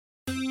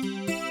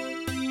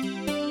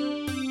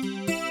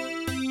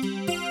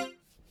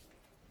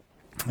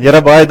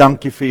Here, baie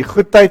dankie vir u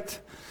goedheid.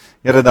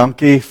 Here,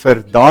 dankie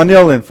vir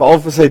Daniel en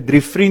veral vir sy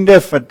 3 vriende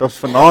wat ons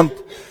vanaand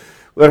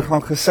oor gaan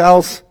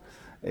gesels.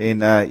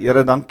 En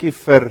Here, dankie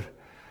vir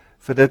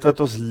dit wat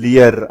ons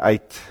leer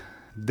uit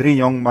 3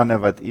 jong manne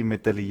wat u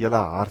met hulle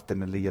hele hart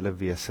en hulle hele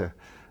wese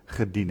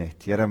gedien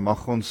het. Here,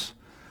 mag ons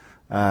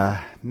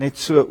net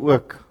so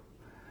ook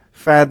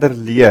verder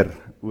leer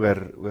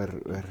oor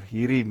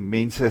hierdie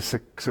mense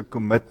se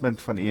commitment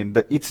van u en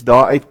iets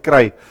daaruit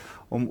kry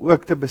om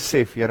ook te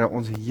besef, Here,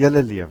 ons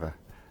hele lewe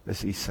is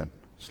u sin.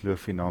 Ons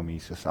loof u naam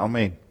Jesus.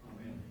 Amen.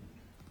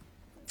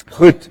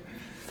 Goed.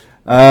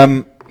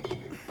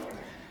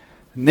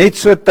 Net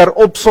so ter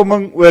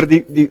opsomming oor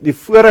die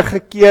vorige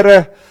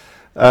kere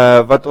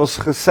wat ons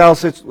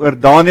gesels het oor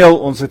Daniel.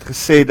 Ons het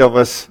gesê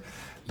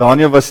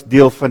Daniel was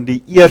deel van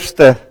die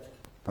eerste,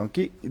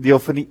 deel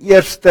van die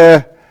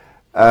eerste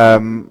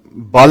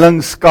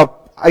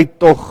ballingskap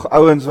uittog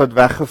ouens wat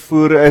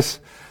weggevoer is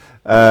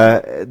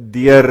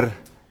deur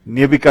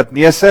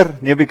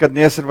Nebukadneser.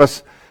 Nebukadneser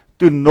was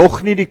toe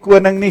nog nie die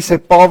koning nie, sy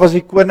pa was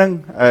die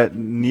koning,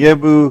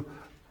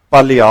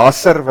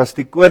 Nebukadneser was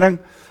die koning,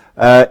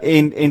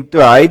 en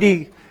toe hy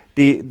die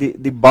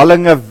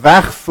ballinge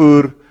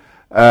wegvoer,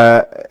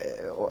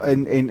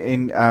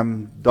 en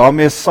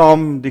daarmee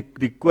saam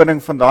die koning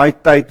van daai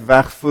tyd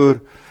wegvoer,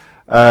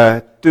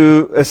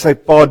 toe is sy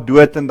pa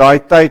dood in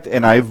daai tyd,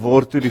 en hy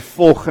word toe die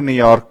volgende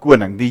jaar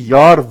koning, die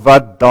jaar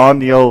wat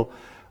Daniel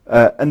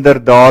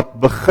inderdaad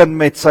begin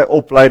met sy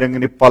opleiding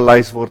in die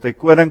paleis word hy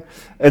koning.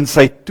 In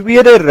sy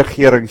tweede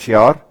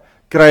regeringsjaar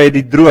kry hy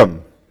die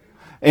droom.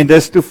 En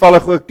dis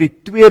toevallig ook die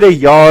tweede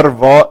jaar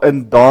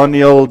waarin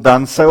Daniel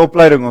dan sy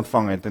opleiding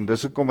ontvang het. En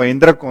dis hoekom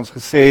Hendrik ons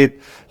gesê het,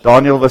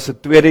 Daniel was sy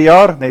tweede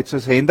jaar, net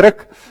soos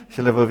Hendrik. As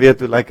julle wil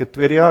weet hoe lyk het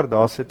tweede jaar,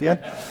 daar sit een.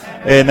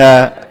 En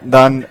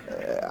dan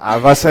hy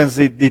was in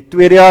die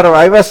tweede jaar,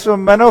 hy was so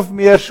min of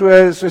meer so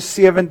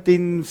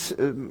 16,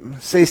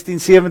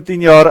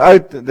 17 jaar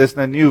oud, dis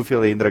nou nie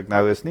hoeveel Hendrik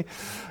nou is nie,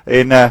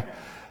 en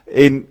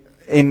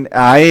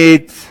hy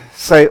het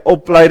sy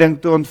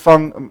opleiding toe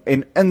ontvang,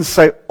 en in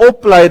sy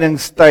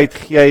opleidingstyd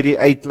gee hy die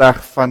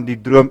uitleg van die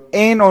droom,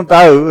 en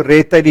onthou,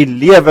 red hy die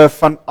lewe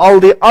van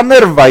al die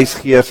ander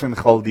wysgeers en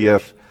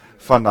galdeers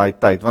van daai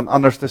tyd, want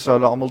anders sou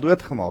hulle almal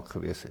doodgemaak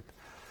gewees het.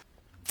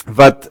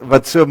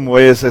 Wat so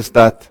mooi is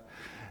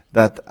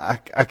dat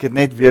ek het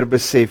net weer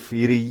besef,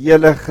 hierdie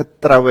hele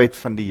getrouheid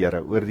van die Here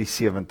oor die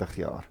 70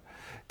 jaar.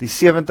 Die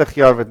 70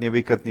 jaar wat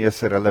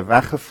Nebukadneser hulle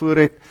weggevoer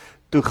het,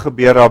 toe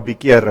gebeur daar 'n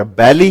bietjie 'n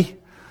rebellie,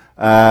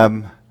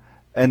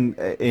 en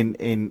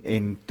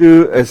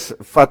toe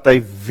vat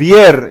hy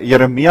weer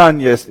Jeremia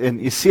en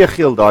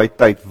Esegiel daai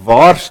tyd,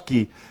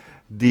 waarsku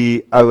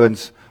die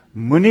ouens,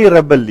 moenie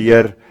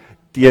rebelleer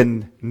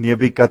teen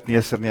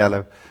Nebukadneser nie,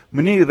 hulle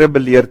moenie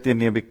rebelleer teen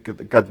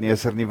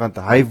Nebukadneser nie, want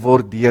hy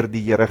word deur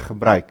die Here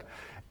gebruik.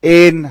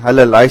 En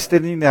hulle luister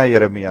nie na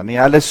Jeremia nie,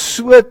 hulle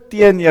so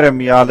teen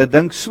Jeremia, hulle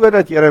dink so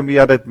dat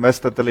Jeremia dit mis,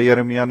 dat hulle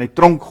Jeremia in die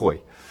tronk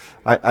gooi.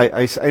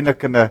 Hy is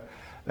eintlik in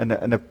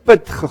 'n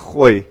put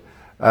gegooi,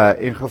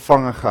 en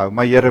gevange gehou,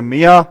 maar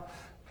Jeremia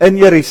in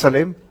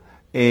Jerusalem,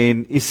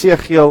 en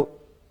Esegiel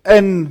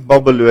in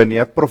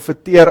Babylonie,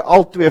 profeteer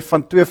al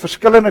van twee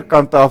verskillende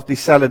kante af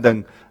dieselfde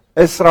ding.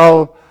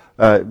 Israel,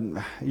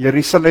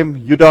 Jerusalem,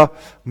 Juda,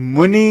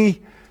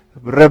 moenie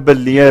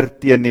rebelleer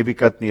teen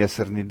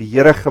Nebukadneser nie. Die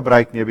Here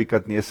gebruik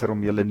Nebukadneser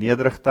om julle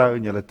nederig te hou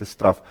en julle te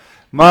straf.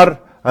 Maar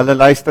hulle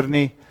luister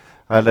nie,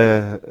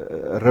 hulle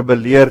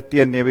rebelleer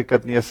teen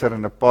Nebukadneser,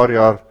 en 'n paar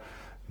jaar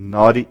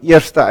na die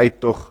eerste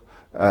uittog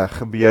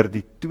gebeur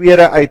die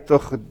tweede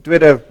uittog,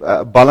 tweede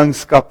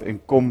ballingskap, en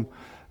kom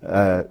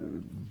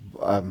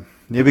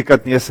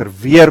Nebukadneser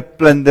weer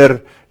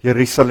plunder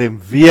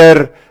Jerusalem,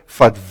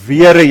 vat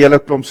weer 'n hele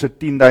klomp so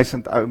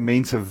 10,000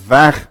 mense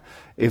weg,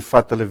 en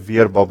vat hulle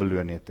weer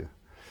Babylonie toe.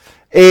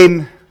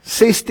 En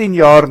 16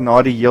 jaar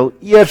na die heel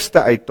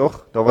eerste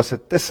uittog, daar was 'n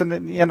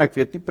tussenin, ek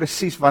weet nie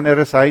presies wanneer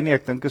is hy nie,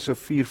 ek dink is so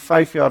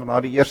 4-5 jaar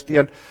na die eerste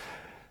een,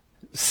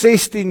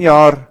 16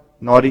 jaar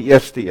na die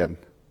eerste een,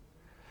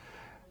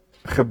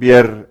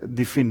 gebeur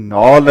die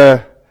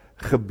finale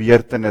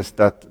gebeurtenis,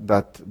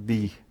 dat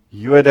die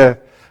Jode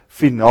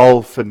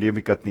finaal vir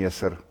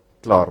Nebukadneser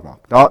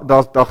klaarmaak.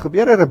 Daar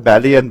gebeur 'n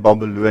rebellie in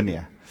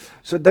Babylonie.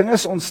 So dinge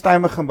is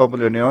onstuimig in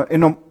Babylonie,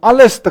 en om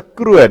alles te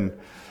kroon,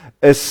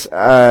 is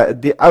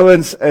die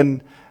ouens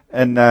in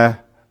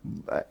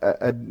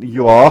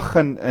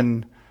Joachim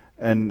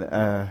in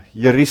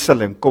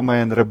Jerusalem, kom hy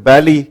in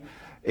rebellie,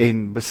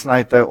 en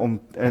besluit hy om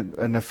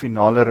in 'n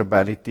finale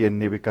rebellie teen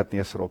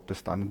Nebukadneser op te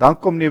staan. En dan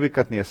kom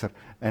Nebukadneser,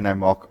 en hy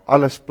maak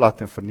alles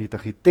plat, en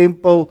vernietig die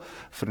tempel,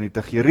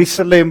 vernietig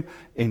Jerusalem,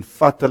 en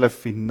vat hulle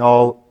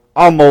finaal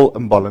almal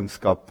in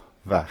ballingskap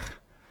weg.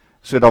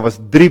 So daar was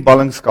 3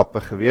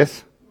 ballingskappe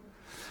gewees,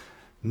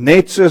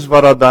 net soos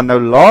wat daar dan nou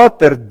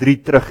later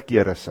 3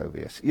 terugkere sou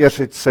wees. Eers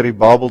het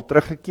Zerubbabel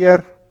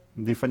teruggekeer,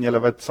 die van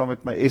julle wat saam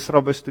met my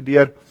Esra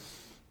bestudeer,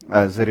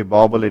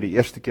 Zerubbabel het die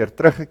eerste keer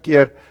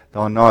teruggekeer,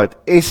 daarna het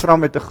Esra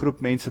met 'n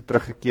groep mense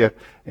teruggekeer,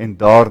 en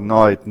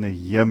daarna het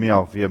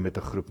Nehemia weer met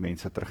 'n groep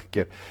mense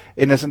teruggekeer.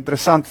 En is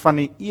interessant, van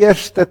die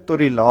eerste tot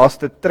die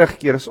laaste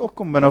terugkeer is ook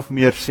om min of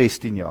meer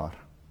 16 jaar.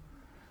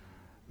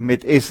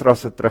 Met Esra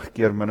se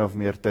terugkeer min of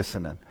meer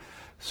tussenin.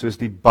 Soos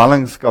die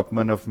ballingskap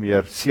min of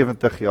meer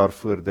 70 jaar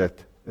voor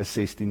dit 'n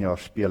 16 jaar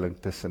speling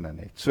tussenin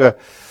het. So,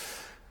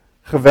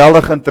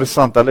 geweldig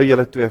interessant. Hallo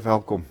julle twee,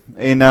 welkom.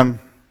 En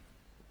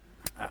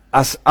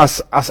as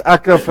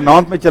ek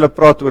vanaand met julle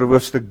praat oor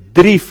hoofstuk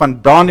 3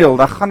 van Daniël,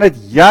 dan gaan dit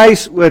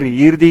juis oor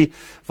hierdie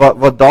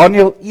wat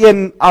Daniël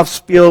 1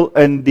 afspeel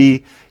in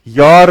die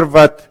jaar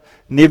wat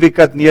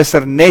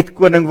Nebukadnesar net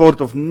koning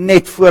word, of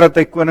net voordat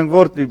hy koning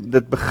word.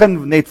 Dit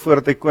begin net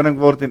voordat hy koning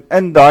word, en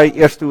in daai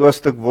eerste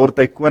hoofstuk word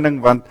hy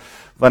koning, want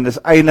is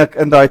eintlik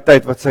in daai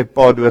tyd wat sy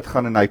pa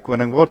doodgaan en hy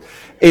koning word.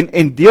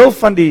 En deel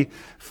van die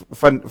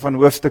van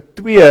hoofstuk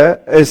 2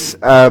 is,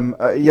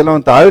 julle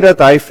onthou dat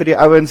hy vir die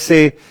ouens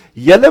sê,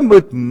 julle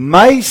moet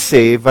my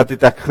sê wat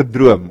het ek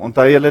gedroom.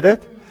 Onthou julle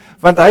dit?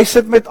 Want hy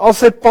sit met al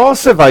sy pa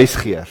se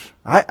wysgeers.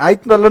 Hy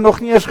het hulle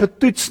nog nie eens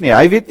getoets nie.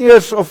 Hy weet nie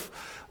eens of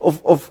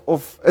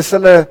is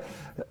hulle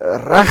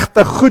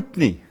regtig goed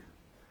nie.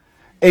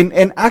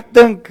 En ek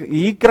dink,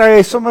 hier kry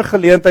hy sommer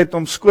geleentheid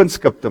om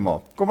skoonskip te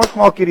maak. Kom ek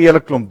maak hierdie hele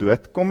klomp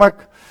dood.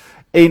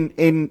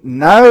 En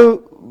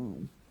nou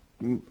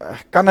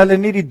kan hulle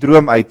nie die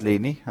droom uitlê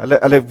nie.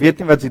 Hulle weet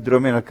nie wat die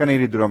droom is, en hulle kan nie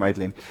die droom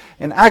uitlê nie.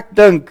 En ek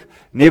dink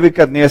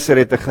Nebukadnesar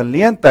het 'n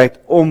geleentheid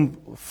om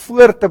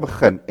voor te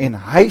begin, en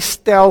hy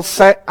stel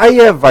sy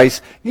eie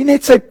wys, nie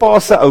net sy pa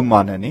se ou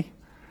manne nie.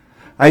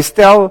 Hy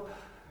stel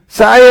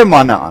sy eie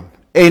manne aan.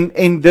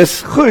 En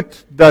dis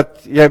goed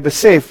dat jy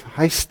besef,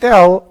 hy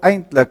stel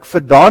eintlik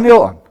vir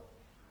Daniël aan.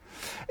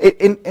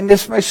 En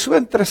dis vir my so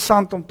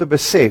interessant om te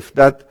besef,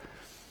 dat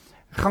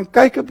gaan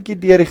kyk 'n bietjie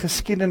deur die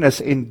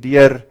geskiedenis en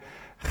deur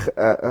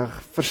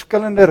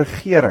verskillende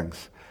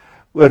regerings,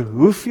 oor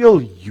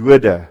hoeveel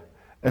Jode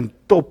in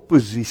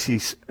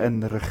topposisies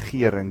in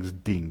regerings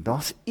dien.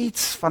 Daar's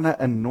iets van 'n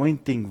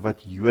anointing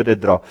wat Jode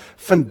dra.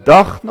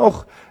 Vandag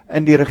nog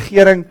in die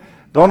regering,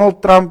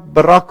 Donald Trump,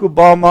 Barack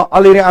Obama,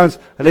 al hierdie ouens,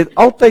 hulle het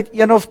altyd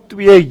 1 of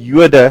 2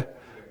 Jode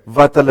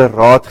wat hulle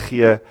raad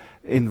gee,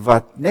 en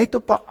wat net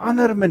op 'n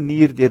ander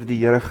manier deur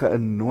die Here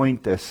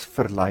geanoint is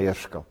vir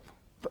leierskap.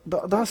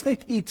 Daar's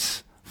net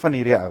iets van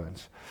hierdie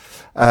ouens.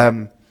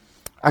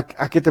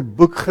 Ek het 'n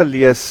boek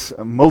gelees,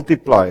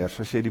 Multipliers,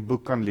 as jy die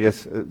boek kan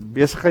lees, 'n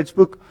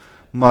besigheidsboek,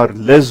 maar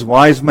Liz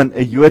Wiseman,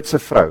 'n Joodse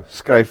vrou,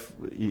 skryf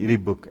hierdie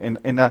boek. En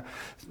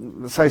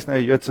sy is nou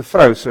 'n Joodse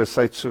vrou, so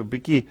sy het so 'n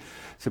bietjie,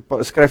 sy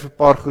skryf 'n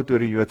paar goed oor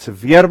die Joodse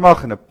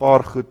weermag en 'n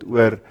paar goed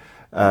oor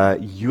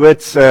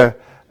Joodse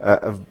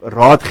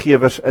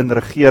raadgewers in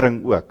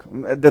regering ook.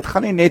 Dit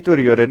gaan nie net oor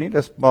Jode nie,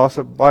 dis maar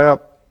 'n baie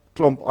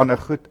klomp ander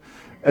goed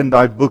in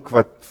daai boek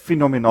wat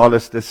fenomenaal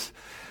is. Dis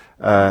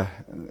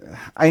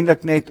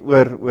eintlik net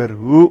oor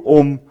hoe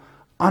om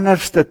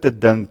anders te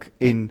dink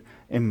en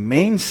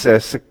mense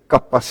se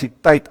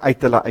kapasiteit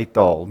uit hulle uit te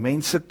haal,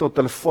 mense tot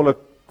hulle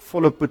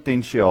volle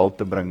potensiaal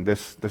te bring.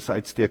 Dis 'n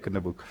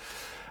uitstekende boek.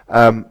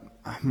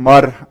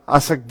 Maar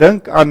as ek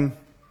dink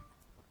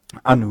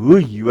aan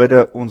hoe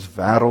Jode ons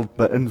wêreld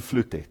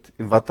beïnvloed het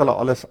en wat hulle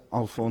alles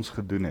al vir ons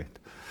gedoen het,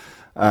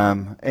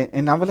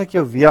 en dan wil ek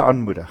jou weer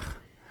aanmoedig.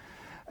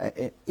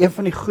 Een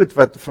van die goed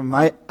wat vir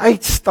my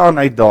uitstaan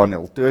uit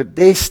Daniël,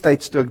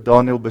 destyds toe ek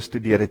Daniël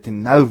bestudeer het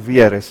en nou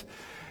weer is,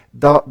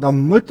 dan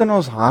moet in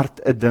ons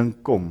hart 'n ding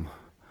kom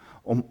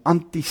om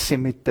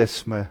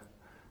antisemitisme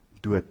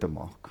dood te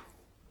maak.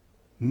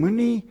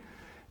 Moenie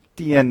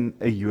teen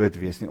 'n Jood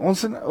wees nie.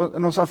 Ons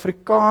in ons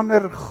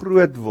Afrikaner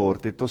groot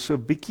word, het ons so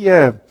 'n bietjie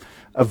 'n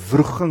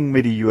wroging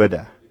met die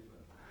Jode.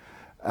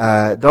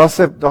 Daar's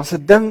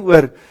 'n ding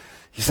oor,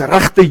 jy's 'n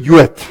regte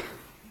Jood.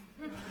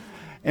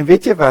 En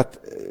weet jy wat,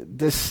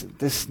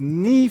 dis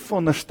nie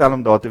veronderstel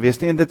om daar te wees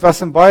nie, en dit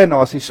was in baie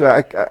nasies so.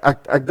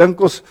 Ek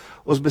dink ons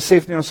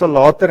besef nie, ons sal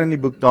later in die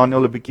boek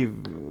Daniël 'n bietjie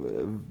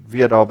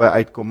weer daarby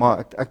uitkom,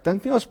 maar ek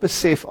dink nie ons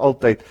besef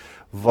altyd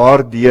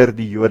waardeur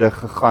die Jode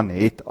gegaan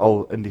het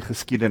al in die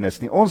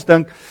geskiedenis nie. Ons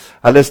dink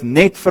hulle is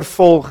net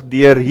vervolg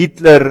deur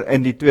Hitler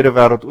in die Tweede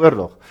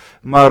Wêreldoorlog,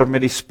 maar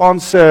met die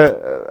Spaanse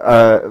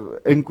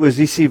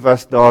inkwisisie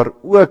was daar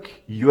ook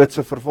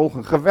Joodse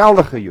vervolging,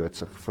 geweldige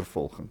Joodse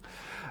vervolging.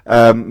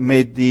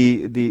 Met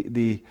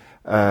die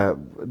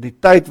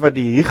tyd wat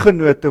die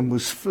Hugenote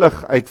moes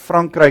vlug uit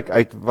Frankryk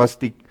uit, was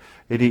die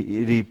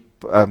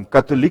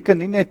Katolieke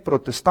nie net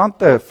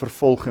protestante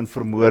vervolg en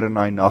vermoor in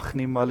daai nag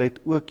nie, maar hulle het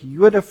ook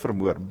Jode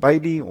vermoor, by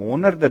die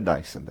honderde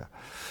duisende.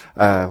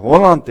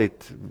 Holland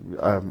het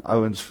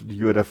ouens die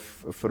Jode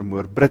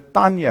vermoor.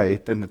 Brittanje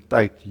het in 'n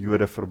tyd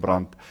Jode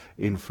verbrand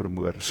en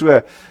vermoor.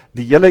 So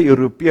die hele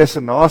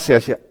Europese nasie,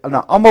 as jy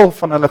na almal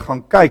van hulle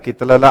gaan kyk, het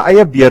hulle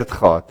eie beurt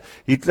gehad.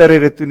 Hitler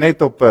het dit toe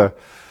net op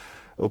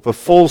 'n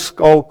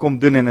volskaal kom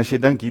doen, en as jy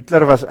dink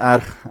Hitler was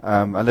erg,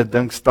 hulle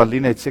dink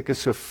Stalin het seker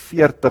so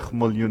 40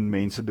 miljoen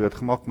mense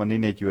doodgemaak, maar nie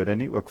net Jode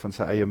nie, ook van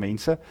sy eie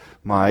mense,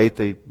 maar hy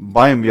het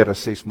baie meer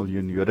as 6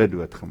 miljoen Jode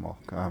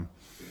doodgemaak.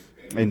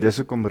 En dis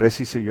hoekom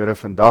Russiese Jode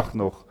vandag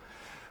nog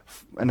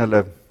in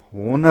hulle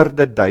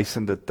honderde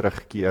duisende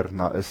terugkeer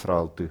na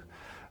Israel toe.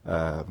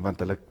 Want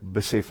hulle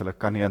besef hulle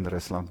kan nie in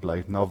Rusland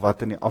bly na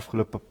wat in die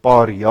afgelope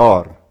paar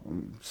jaar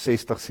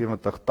 60,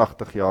 70,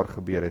 80 jaar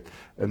gebeur het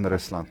in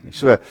Rusland nie.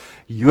 So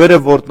Jode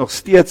word nog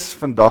steeds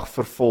vandag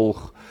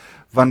vervolg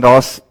want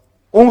daar's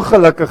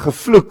ongelukkige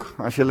vloek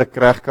as jy hulle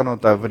reg kan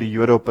onthou wat die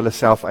Jode op hulle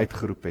self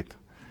uitgeroep het.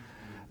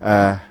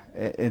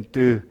 En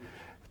toe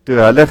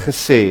hulle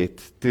gesê het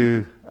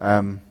toe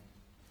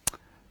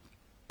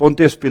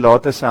Pontius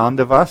Pilatus sy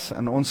hande was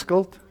in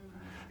onskuld,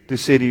 toe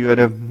sê die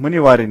Jode,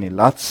 moenie worry nie,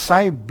 laat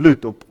sy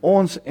bloed op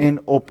ons en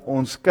op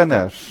ons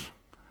kinders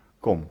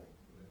kom.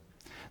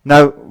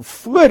 Nou,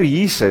 voor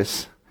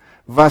Jesus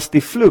was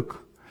die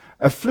vloek,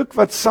 'n vloek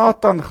wat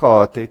Satan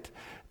gehad het,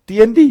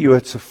 teen die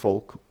Joodse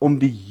volk, om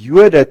die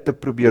Jode te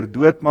probeer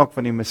doodmaak,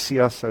 van die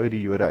Messias sou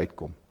die Jode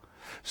uitkom.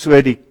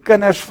 So die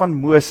kinders van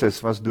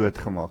Moses was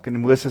doodgemaak,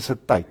 en Moses se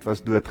tyd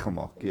was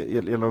doodgemaak,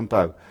 jy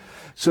onthou.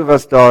 So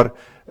was daar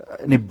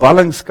in die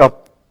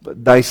ballingskap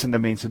duisende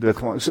mense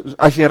doodgemaak. So,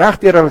 as jy reg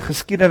deur hulle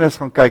geskiedenis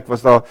gaan kyk,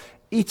 was daar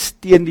iets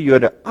teen die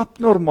Jode,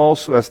 abnormaal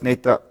soos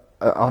net 'n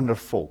ander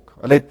volk.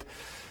 Hulle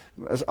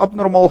is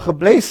abnormaal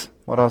gebles,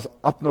 maar daar is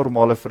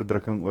abnormale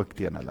verdrukking ook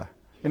teen hulle.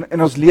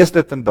 En ons lees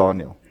dit in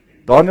Daniël.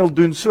 Daniël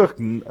doen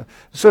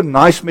so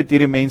nice met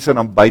hierdie mense en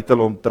dan byt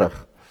hulle hom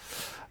terug.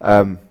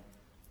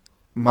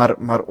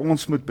 Maar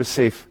ons moet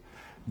besef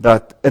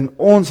dat in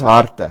ons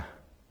harte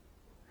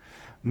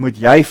moet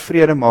jy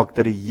vrede maak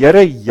dat die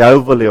Here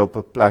jou wil hê op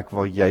 'n plek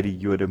waar jy die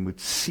Jode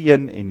moet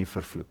seën en nie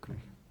vervloek nie.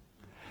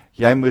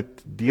 Jy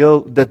moet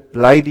deel, dit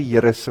bly die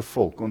Here se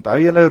volk. Onthou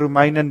julle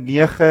Romeine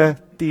 9,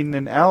 10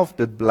 en 11,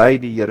 dit bly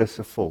die Here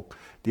se volk.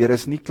 Die Here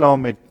is nie klaar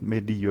met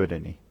die Jode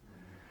nie.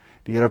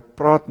 Die Here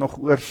praat nog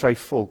oor sy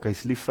volk,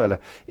 hy's lief vir hulle.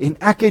 En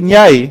ek en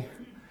jy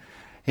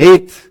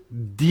het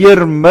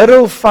deur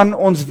middel van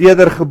ons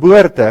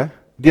wedergeboorte,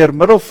 deur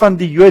middel van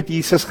die Jood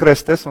Jesus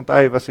Christus, want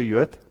hy was 'n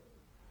Jood,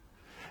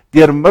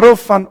 deur middel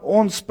van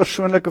ons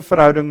persoonlike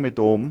verhouding met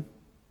hom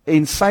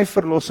en sy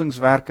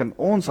verlossingswerk in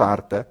ons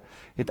harte,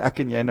 het ek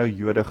en jy nou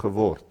Jode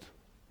geword.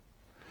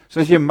 So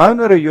as jy mou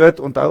oor 'n Jood,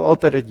 onthou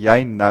altyd dat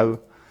jy nou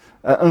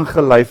 'n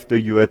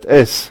ingelyfde Jood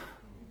is.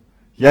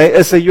 Jy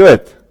is 'n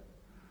Jood.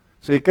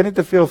 So jy kan nie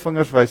te veel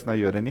vingers wys na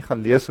Jode nie,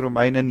 gaan lees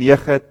Romeine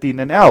 9, 10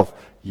 en 11.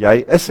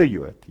 Jy is 'n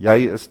Jood.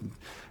 Jy is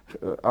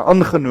 'n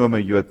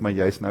aangenome Jood, maar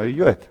jy's nou 'n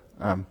Jood.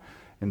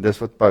 En dis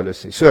wat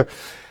Paulus sê. So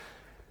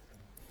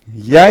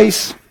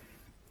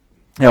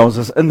ons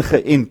is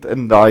ingeënt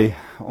in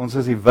ons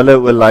is die wille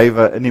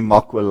olywe in die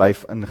mak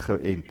olyf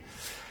ingeënt.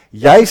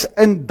 Jy's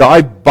in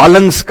daai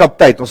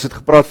ballingskaptyd. Ons het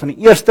gepraat van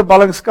die eerste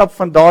ballingskap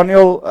van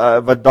Daniël,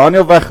 wat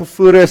Daniël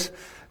weggevoer is.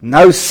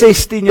 Nou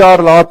 16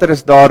 jaar later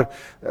is daar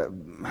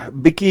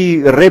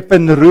bietjie rep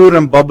en roer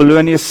in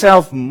Babylonië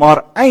self,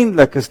 maar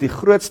eintlik is die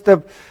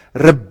grootste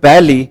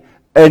rebellie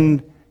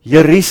in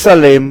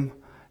Jerusalem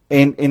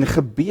en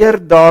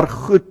gebeur daar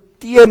goed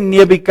teen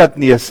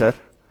Nebukadneser.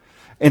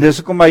 En dis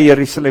hoekom hy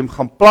Jerusalem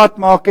gaan plat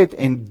maak het,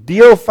 en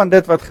deel van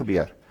dit wat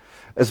gebeur,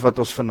 is wat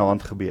ons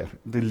vanaand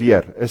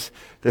leer,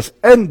 dis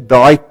in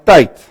daai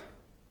tyd,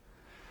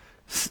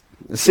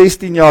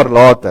 16 jaar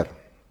later,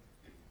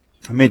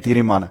 met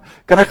hierdie manne.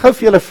 Kan ek gou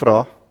vir julle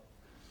vra,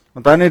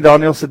 want hy het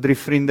Daniël se 3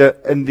 vriende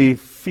in die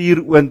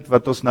 4 oond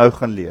wat ons nou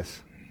gaan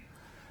lees.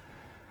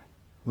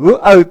 Hoe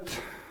oud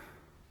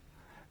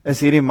is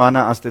hierdie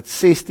manne as dit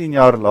 16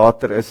 jaar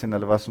later is en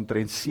hulle was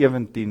omtrent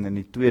 17 in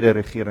die tweede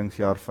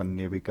regeringsjaar van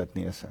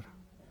Nebukadneser?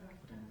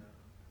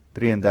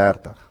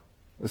 33.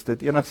 Is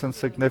dit enigstens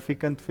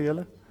significant vir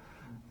julle?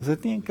 Is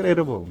dit nie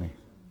incredible nie?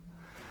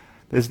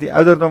 Dis die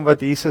ouderdom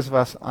wat Jesus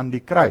was aan die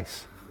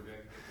kruis.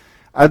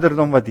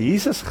 Ouderdom wat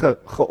Jesus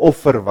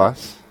geoffer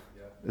was,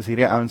 is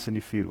hierdie ouens in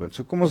die 4 oond.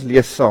 So kom ons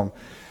lees saam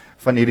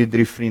van hierdie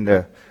 3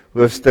 vriende,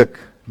 hoofstuk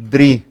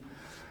 3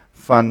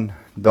 van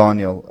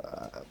Daniël.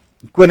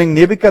 Koning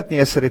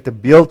Nebukadneser het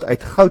 'n beeld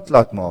uit goud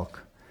laat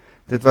maak.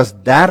 Dit was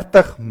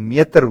 30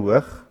 meter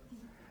hoog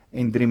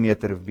en 3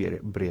 meter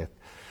breed.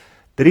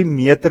 3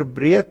 meter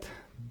breed,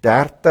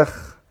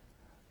 30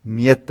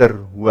 meter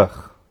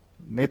hoog.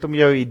 Net om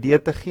jou 'n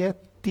idee te gee,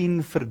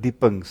 10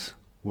 verdiepings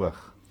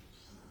hoog.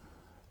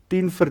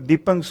 10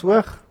 verdiepings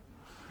hoog.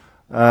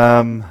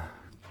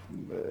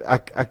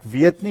 Ek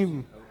weet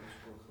nie,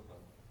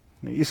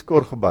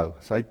 Iskor gebou,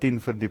 sy 10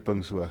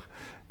 verdiepings hoog.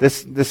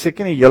 Dis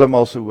seker nie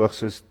heeltemal so hoog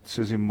soos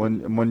die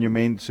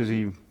monument, soos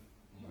die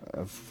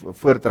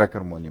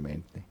voortrekker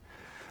monument nie.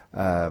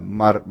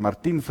 Maar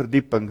 10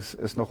 verdiepings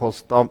is nogal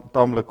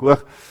taamlik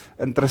hoog.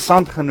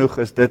 Interessant genoeg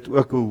is dit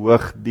ook hoe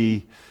hoog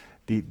die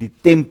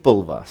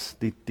tempel was.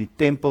 Die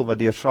tempel wat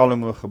deur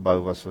Salomo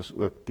gebou was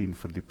ook 10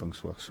 verdiepings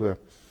hoog. So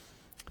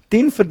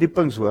 10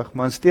 verdiepings hoog,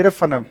 maar in steede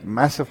van 'n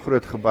massive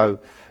groot gebou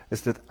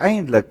is dit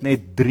eintlik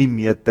net 3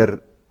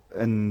 meter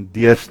in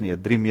deursnee,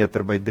 3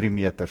 meter by 3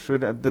 meter. So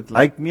dit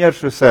lyk meer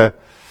soos 'n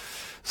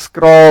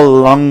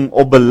skraal lang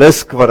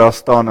obelisk wat daar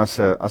staan as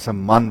 'n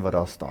man wat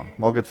daar staan.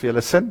 Maak dit vir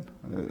julle sin?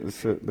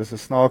 Dis 'n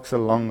snaakse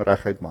lang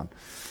reguit man.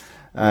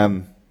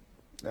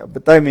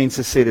 Party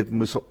mense sê dit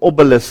moes 'n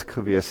obelisk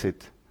gewees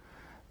het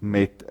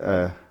met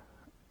 'n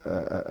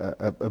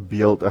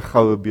beeld, 'n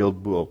goue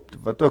beeld bo-op,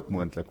 wat ook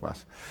moontlik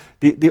was.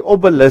 Die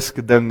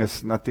obelisk ding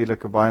is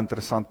natuurlik 'n baie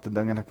interessante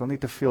ding en ek wil nie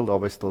te veel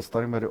daarby stil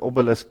staan nie, maar die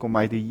obelisk kom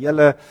uit die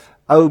hele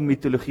ou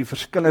mitologie,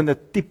 verskillende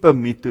tipe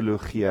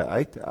mitologie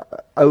uit,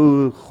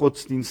 ou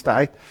godsdienste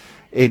uit,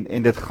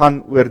 en dit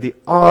gaan oor die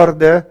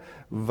aarde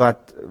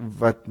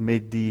wat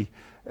met die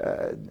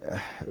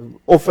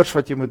offers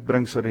wat jy moet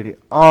bring sodat die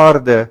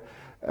aarde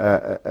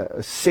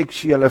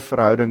seksuele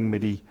verhouding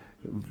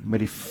met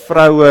die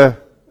vroue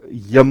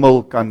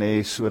hemel kan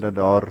hê sodat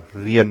daar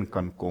reën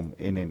kan kom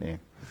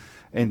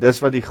en dis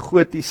wat die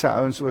gotiese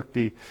ouens ook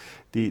die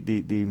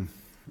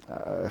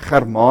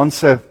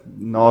Germaanse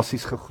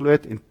nasies geglo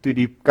het en toe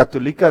die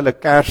Katolieke hulle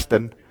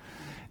Kerstin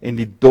en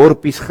die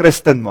dorpies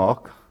Christen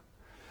maak,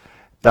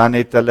 dan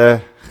het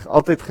hulle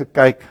altyd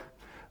gekyk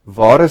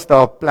waar is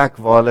daar 'n plek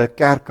waar hulle 'n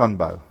kerk kan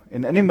bou.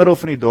 En in die middel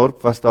van die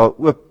dorp was daar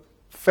oop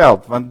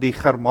veld, want die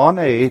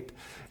Germane het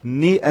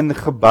nie in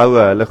geboue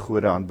hulle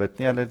gode aanbid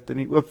nie, hulle het in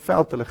die oop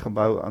veld hulle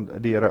gebou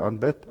die Here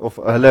aanbid, of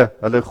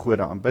hulle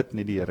gode aanbid,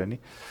 nie die Here nie.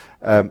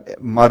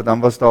 Maar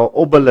dan was daar 'n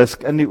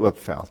obelisk in die oop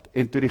veld.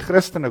 En toe die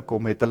Christene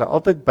kom, het hulle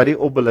altyd by die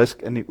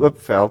obelisk in die oop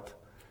veld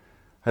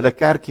hulle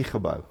kerkie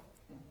gebou.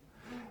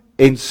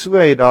 En so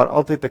het daar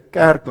altyd 'n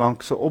kerk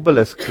langs 'n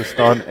obelisk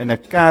gestaan en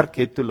 'n kerk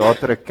het toe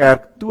later 'n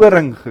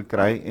kerktoring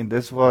gekry en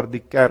dis waar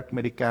die kerk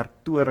met die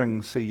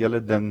kerktoring se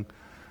hele ding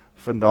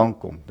vandaan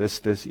kom.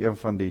 Dis een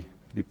van die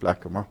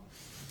plekke, maar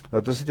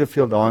laat ons nie te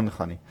veel daarin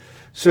gaan nie.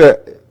 So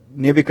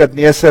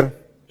Nebukadneser,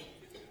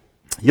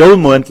 heel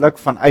moontlik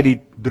vanuit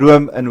die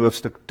droom in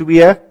hoofstuk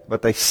 2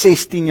 wat hy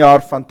 16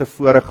 jaar van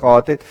tevore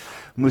gehad het,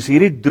 moes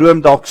hierdie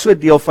droom dalk so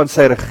deel van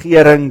sy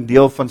regering,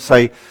 deel van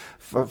sy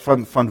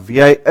van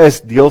wie hy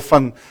is, deel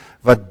van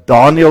wat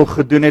Daniel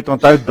gedoen het.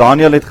 Onthou,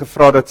 Daniel het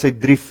gevra dat sy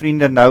 3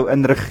 vriende nou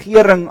in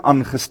regering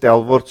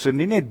aangestel word, so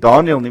nie net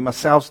Daniel nie, maar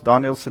selfs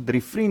Daniel se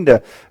 3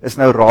 vriende is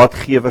nou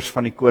raadgewers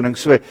van die koning.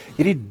 So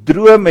hierdie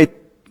droom het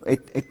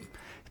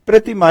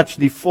pretty much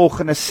die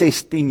volgende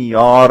 16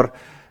 jaar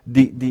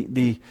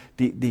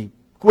die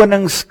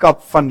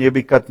koningskap van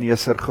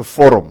Nebukadneser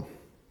gevorm.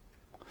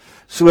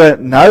 So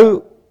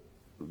nou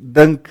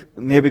dink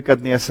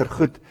Nebukadneser,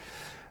 goed,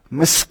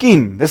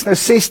 miskien, dis nou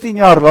 16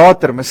 jaar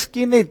later,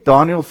 miskien het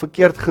Daniel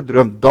verkeerd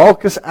gedroom,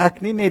 dalk is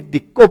ek nie net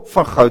die kop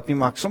van goud nie,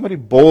 maar ek sommer die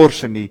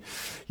bors en die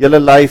hele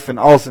lyf en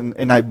alles,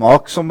 en hy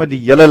maak sommer die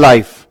hele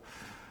lyf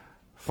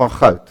van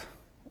goud,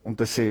 om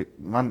te sê,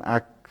 man,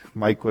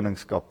 my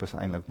koningskap is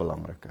eintlik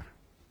belangriker.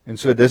 En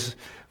so dis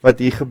wat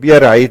hier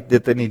gebeur, hy het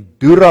dit in die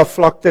Dura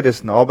vlakte,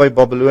 dis naby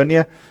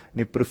Babylonië, in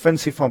die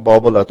provinsie van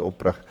Babel laat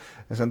oprig.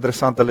 Is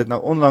interessant, hulle het nou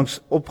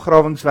onlangs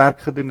opgrawingswerk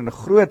gedoen en 'n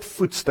groot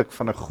voetstuk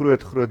van 'n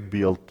groot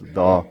beeld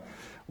daar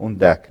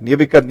ontdek.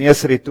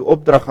 Nebukadneser het toe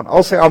opdrag aan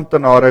al sy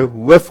amptenare,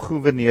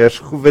 hoofgouverneurs,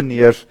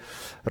 gouverneurs,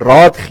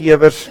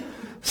 raadgewers,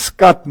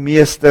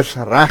 skatmeesters,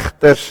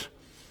 regters,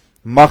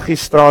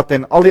 magistrate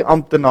en al die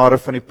amptenare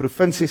van die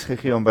provinsies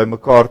gegee om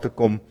bymekaar te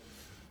kom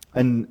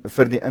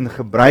vir die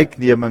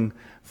ingebruikneming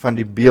van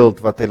die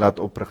beeld wat hy laat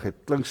oprig het.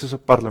 Klink soos 'n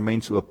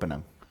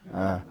parlementsopening.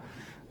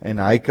 En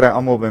hy kry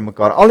almal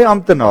bymekaar. Al die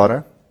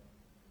amptenare,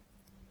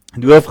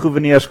 die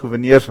hoofgouverneurs,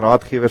 gouverneurs,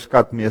 raadgewers,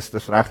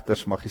 skatmeesters,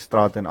 regters,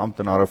 magistrate en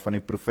amptenare van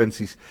die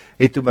provinsies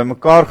het toe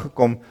bymekaar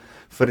gekom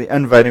vir die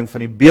inwyding van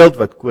die beeld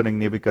wat koning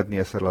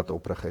Nebukadneser laat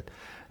oprig het.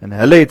 En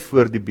hulle het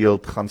voor die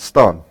beeld gaan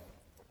staan.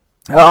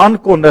 'n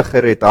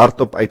Aankondiger het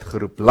hardop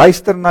uitgeroep: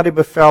 luister na die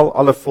bevel,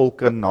 alle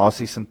volke,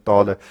 nasies en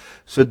tale.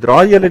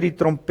 Sodra julle die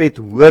trompet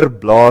hoor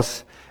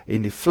blaas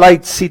en die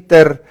fluit,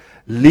 siter,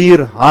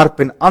 lier, harp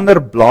en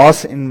ander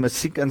blaas en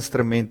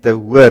musiekinstrumente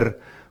hoor,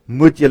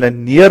 moet julle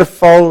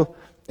neerval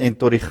en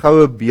tot die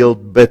goue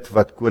beeld bid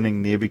wat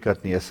koning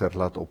Nebukadneser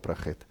laat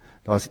oprig het.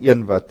 Daar's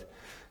een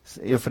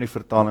van die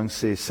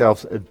vertalings sê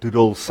selfs 'n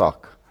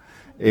doedelsak.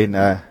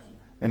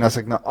 En as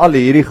ek na al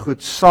hierdie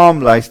goed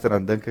saam luister,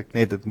 dan dink ek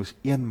net dit moes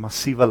een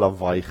massiewe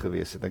lawaai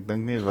gewees het. Ek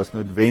dink nie dit was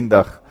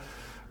noodwendig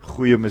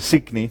goeie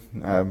musiek nie,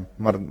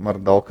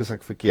 maar dalk is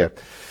ek verkeerd.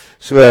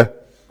 So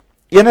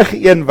enige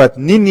een wat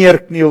nie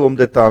neerkniel om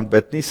dit te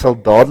aanbid nie, sal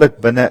dadelik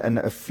binne in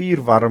 'n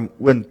vuurwarm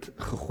oond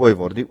gegooi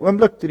word. Die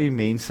oomblik toe die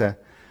mense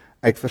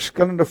uit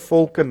verskillende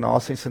volke,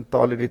 nasies en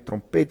tale die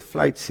trompet,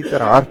 fluit, siter,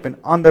 harp en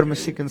ander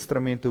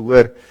musiekinstrumente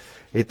hoor,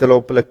 het hulle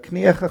op hulle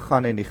knieë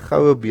gegaan en die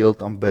goue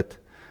beeld aanbid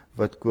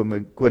wat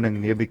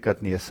koning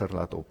Nebukadneser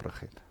laat oprig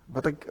het.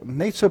 Wat ek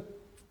net so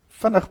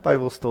vinnig by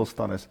wil stil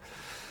staan is,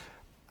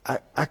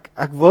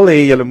 ek wil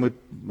hê julle moet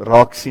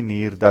raak sien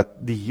hier, dat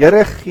die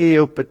Here gee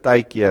jou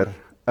partykeer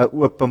 'n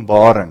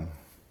openbaring,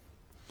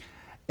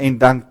 en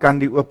dan kan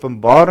die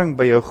openbaring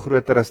by jou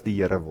groter as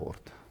die Here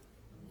word.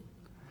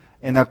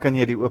 En dan kan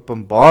jy die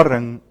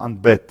openbaring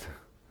aanbid,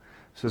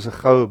 soos 'n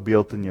goue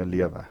beeld in jou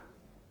lewe.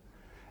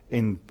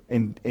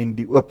 En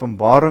die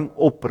openbaring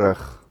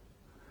oprig,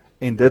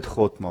 en dit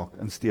God maak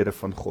in steede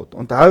van God.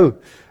 Onthou,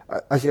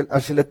 as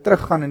jy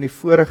teruggaan in die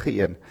vorige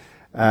een,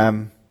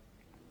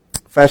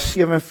 vers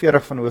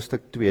 47 van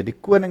hoofstuk 2. Die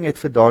koning het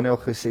vir Daniël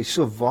gesê,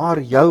 so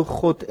waar jou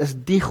God is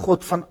die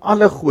God van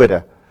alle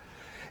gode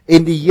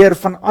en die Heer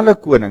van alle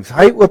konings.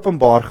 Hy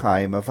openbaar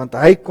geheime, want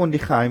hy kon die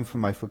geheim vir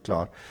my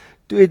verklaar.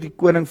 Toe het die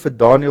koning vir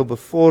Daniël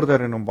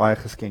bevorder en hom baie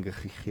geskenke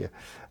gegee.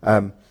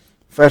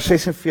 Vers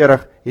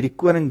 46, het die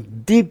koning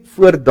diep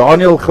voor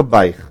Daniël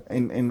gebuig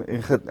en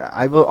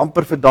hy wil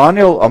amper vir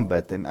Daniël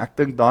aanbid en ek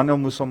dink Daniël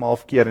moes hom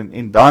afkeer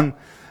en dan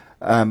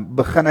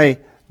begin hy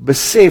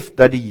besef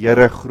dat die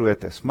Here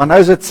groot is. Maar nou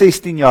is dit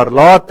 16 jaar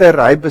later,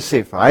 hy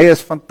besef, hy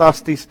is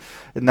fantasties.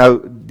 Nou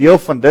deel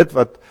van dit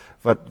wat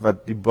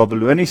die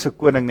Babyloniese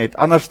koning net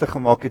anders te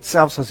gemaak het,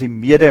 selfs as die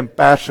Mede en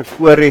Perse,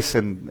 Kores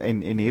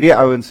en hierdie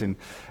ouens en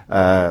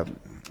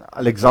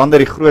Alexander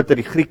die Grote,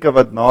 die Grieke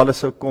wat na hulle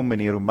sou kom en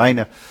die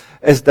Romeine,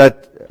 is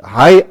dat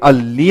hy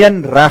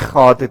alleen reg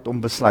gehad het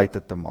om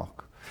besluite te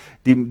maak.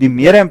 Die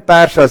Mede en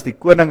Perse, as die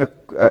koning 'n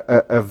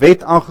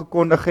wet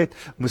aangekondig het,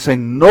 moes hy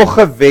nog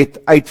 'n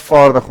wet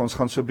uitvaardig, ons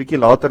gaan so 'n bietjie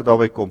later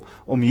daarby kom,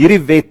 om hierdie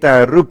wet te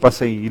herroep as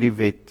hy hierdie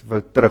wet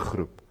wou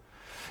terugroep.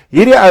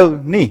 Hierdie ou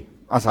nie,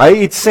 as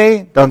hy iets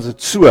sê, dan is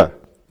dit so,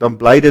 dan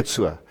bly dit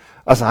so.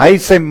 As hy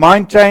sy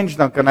mind change,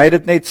 dan kan hy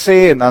dit net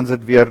sê en dan is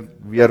dit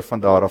weer van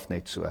daar af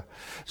net so.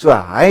 So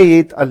hy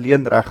het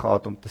alleen reg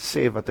gehad om te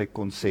sê wat hy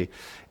kon sê.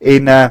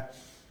 En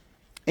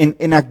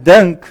ek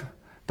dink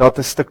dat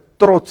 'n stuk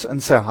trots in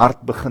sy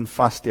hart begin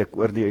vassteek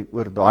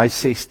oor daai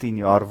 16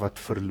 jaar wat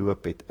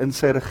verloop het in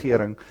sy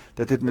regering.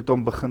 Dit het met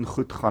hom begin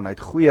goed gaan. Hy het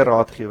goeie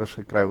raadgewers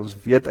gekry. Ons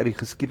weet uit die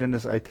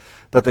geskiedenis uit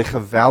dat hy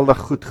geweldig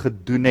goed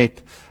gedoen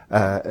het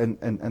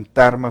in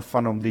terme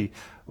van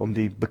om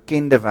die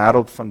bekende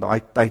wêreld van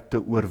daai tyd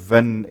te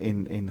oorwin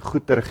en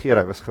goed te regeer.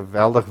 Hy was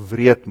geweldig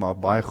wreed, maar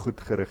baie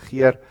goed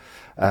geregeer.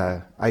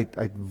 Hy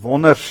het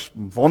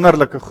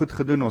wonderlike goed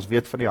gedoen. Ons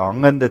weet van die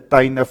hangende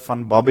tuine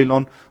van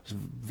Babylon. Ons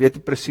weet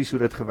nie presies hoe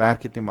dit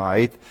gewerk het nie, maar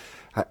hy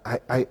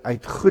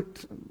het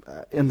goed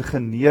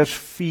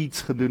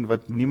ingenieursfeats gedoen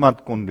wat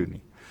niemand kon doen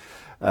nie.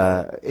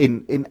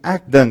 En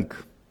ek dink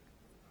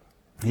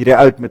hierdie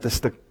oud met 'n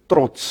stuk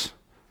trots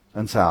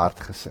in sy hart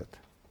gesit.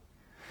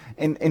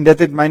 En dit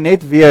het my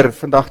net weer,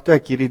 vandag toe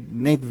ek hierdie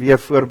net weer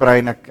voorberei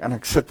en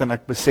ek sit en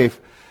ek besef,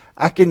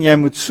 ek en jy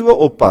moet so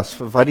oppas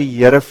vir wat die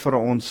Here vir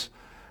ons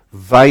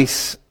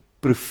wys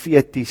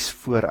profeties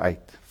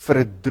vooruit, vir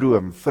 'n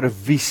droom, vir 'n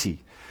visie,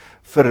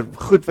 vir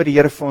goed wat die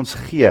Here vir ons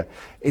gee,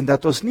 en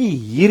dat ons nie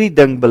hierdie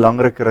ding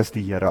belangriker as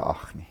die Here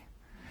ag nie.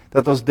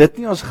 Dat ons dit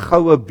nie ons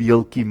goue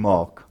beeldjie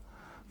maak,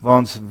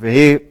 want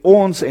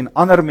ons en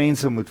ander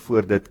mense moet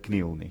voor dit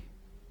kniel nie.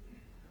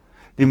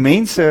 Die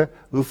mense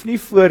hoef nie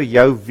voor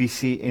jou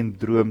visie en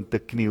droom te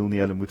kniel nie,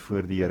 hulle moet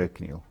voor die Here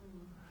kniel.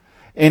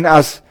 En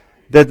as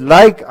dit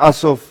lyk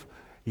asof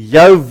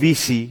jou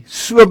visie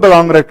so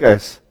belangrik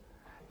is,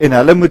 en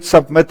hulle moet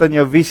submit aan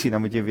jou visie,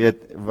 dan moet jy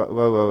weet,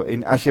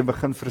 en as jy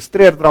begin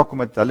frustreerd raak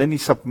omdat hulle nie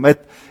submit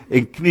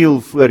en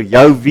kniel voor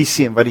jou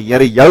visie en wat die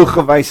Here jou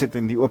gewys het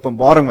en die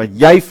openbaring wat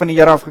jy van die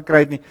Here af gekry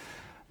het nie,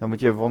 dan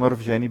moet jy wonder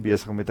of jy nie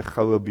besig is met 'n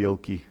goue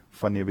beeldjie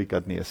van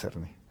Nebukadneser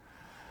nie.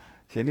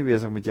 As jy nie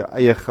besig met jou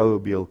eie goue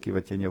beeldjie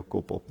wat jy in jou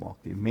kop opmaak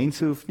nie.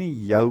 Mense hoef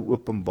nie jou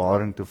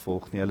openbaring te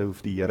volg nie, hulle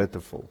hoef die Here te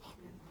volg.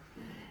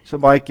 So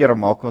baie kere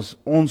maak ons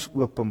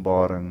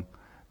openbaring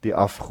die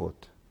afgod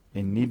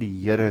en nie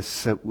die Here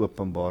se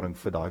openbaring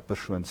vir daai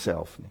persoon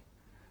self nie.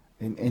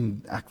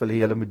 En ek wil hê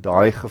julle moet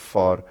daai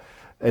gevaar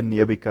in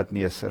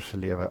Nebukadneser se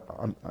lewe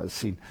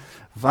sien.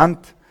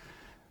 Want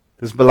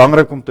dis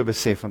belangrik om te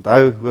besef,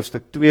 onthou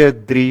hoofstuk 2,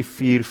 3,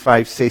 4,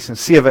 5, 6 en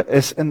 7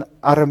 is in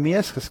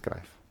Aramees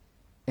geskryf.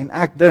 En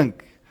ek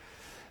dink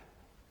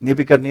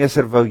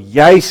Nebukadneser wou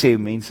jy sê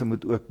mense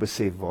moet ook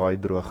besef waar hy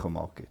droog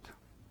gemaak het.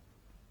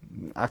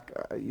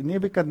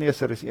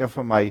 Nebukadneser is een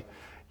van my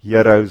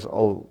heroes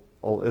al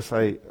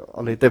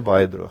het hy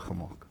baie droog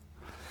gemaak.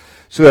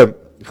 So,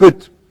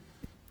 goed.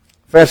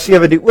 Vers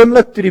 7, die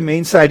oomblik toe die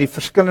mense uit die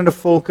verskillende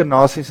volke,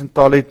 nasies en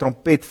tale die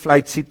trompet,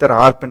 fluit, siter,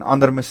 harp en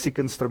ander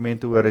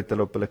musiekinstrumente hoor, het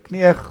hulle op hulle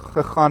knieë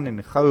gegaan en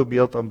die goue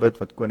beeld aanbid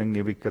wat koning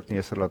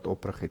Nebukadneser laat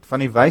oprig het. Van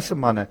die wyse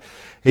manne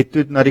het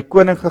toe na die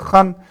koning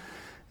gegaan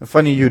en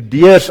van die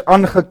Judeërs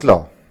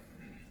aangekla.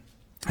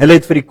 Hulle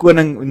het vir die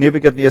koning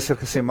Nebukadneser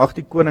gesê, mag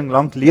die koning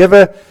lank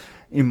lewe.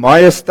 Die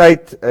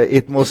majesteit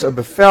het mos 'n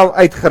bevel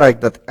uitgereik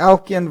dat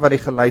elkeen wat die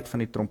geluid van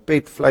die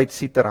trompet, fluit,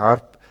 siter,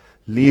 harp,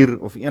 lier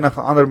of enige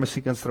ander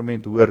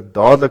musiekinstrument hoor,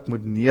 dadelik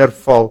moet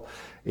neerval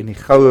en die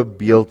goue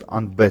beeld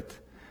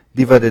aanbid.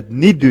 Die wat dit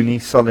nie doen nie,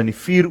 sal in die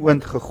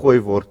vuuroond gegooi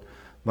word,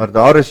 maar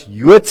daar is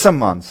Joodse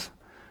mans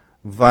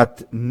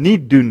wat nie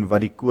doen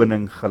wat die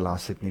koning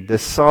gelas het nie.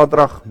 Dis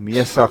Sadrag,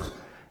 Mesach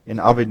en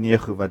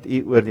Abednego wat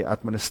oor die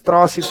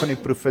administrasie van die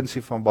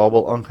provinsie van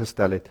Babel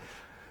aangestel het.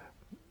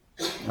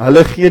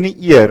 Hulle gee nie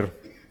eer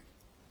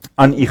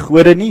aan die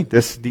gode nie,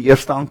 dis die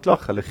eerste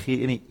aanklag, hulle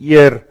gee nie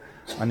eer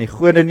aan die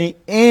gode nie,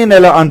 en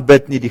hulle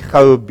aanbid nie die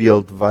goue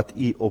beeld wat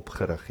u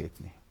opgerig het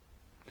nie.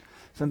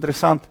 Dit is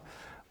interessant,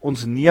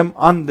 ons neem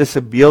aan, dis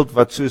 'n beeld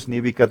wat soos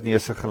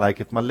Nebukadneser gelyk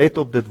het, maar let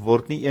op, dit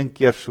word nie een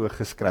keer so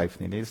geskryf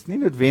nie. Dit is nie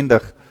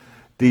noodwendig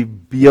die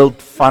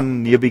beeld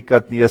van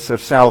Nebukadneser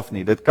self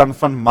nie. Dit kan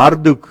van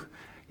Marduk,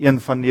 een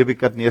van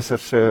Nebukadneser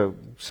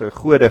se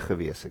gode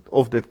gewees het,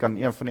 of dit kan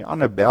een van die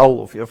ander Bel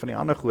of een van die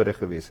ander gode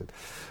gewees het.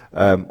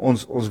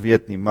 Ons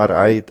weet nie, maar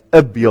hy het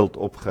 'n beeld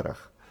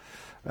opgerig.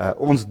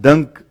 Ons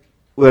dink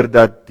oor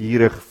dat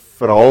hier 'n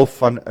verhaal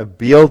van 'n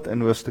beeld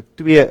in hoofstuk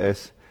 2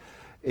 is,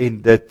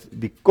 en dit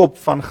die kop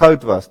van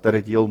goud was, dat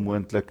dit heel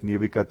moontlik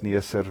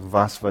Nebukadneser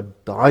was, wat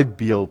daai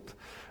beeld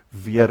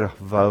weer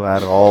wou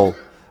herhaal,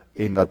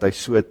 en dat hy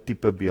so 'n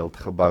tipe beeld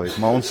gebou het.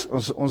 Maar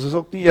ons is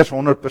ook nie eers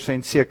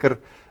 100% seker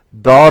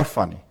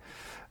daarvan nie.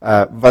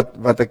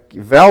 Wat ek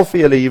wel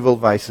vir julle hier wil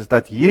wys, is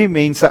dat hierdie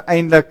mense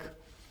eintlik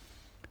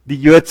die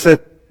Joodse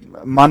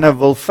manne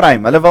wil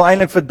vrym. Hulle wil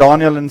eintlik vir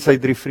Daniël en sy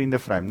 3 vriende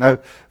vrym. Nou,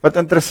 wat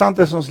interessant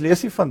is, ons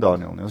lees nie van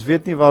Daniël nie. Ons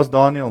weet nie waar is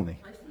Daniël nie.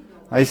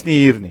 Hy is nie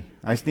hier nie.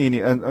 Hy is nie hier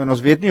nie. En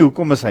ons weet nie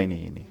hoekom is hy nie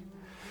hier nie.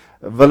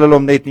 Wil hulle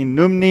hom net nie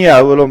noem nie,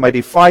 hou hulle hom uit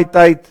die fight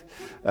uit.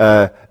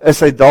 Is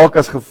hy dalk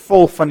as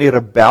gevolg van die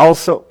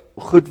rebelse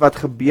goed wat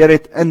gebeur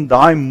het in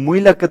daai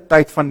moeilike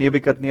tyd van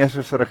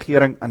Nebukadneser se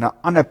regering in 'n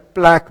ander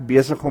plek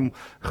besig om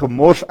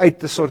gemors uit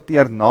te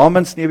sorteer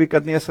namens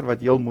Nebukadneser,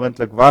 wat heel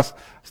moontlik was,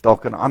 is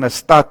dalk in 'n ander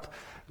stad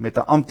met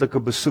 'n amptelike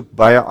besoek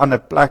by 'n ander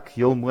plek,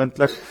 heel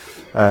moontlik.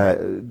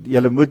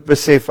 Julle moet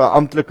besef, 'n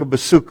amptelike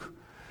besoek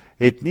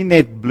het nie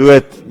net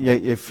bloot,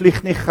 jy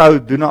vlieg nie gou,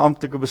 doen 'n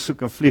amptelike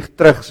besoek en vlieg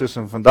terug soos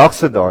in vandag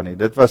se dae nie.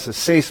 Dit was 'n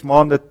 6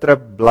 maande trip,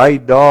 bly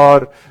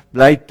daar,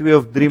 bly 2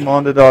 of 3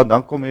 maande daar,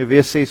 dan kom jy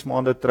weer 6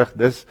 maande terug.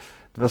 Dit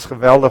was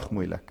geweldig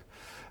moeilik.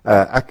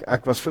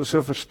 Ek was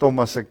so verstom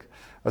as ek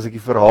die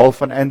verhaal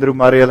van Andrew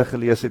Murray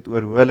gelees het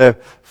oor hoe hulle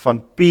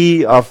van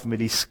P af met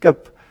die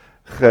skip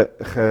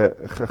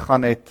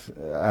gegaan het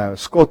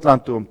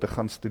Skotland toe om te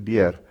gaan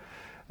studeer.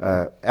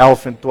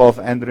 11 en 12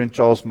 Andrew en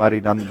Charles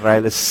Murray, dan ry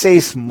hulle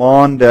 6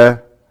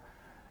 maande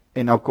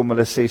en dan kom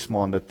hulle 6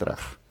 maande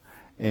terug.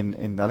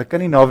 En hulle kan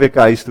nie naweek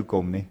huis toe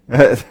kom nie.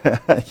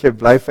 Jy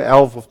bly vir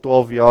 11 of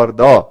 12 jaar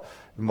daar.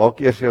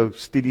 Maak eers jou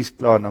studies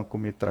klaar en dan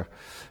kom jy terug.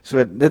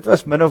 So dit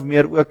was min of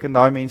meer ook in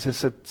daai mense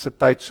se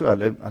tyd so.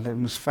 Hulle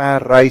moes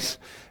ver reis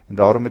en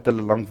daarom het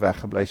hulle lank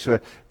weggebly. So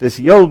dis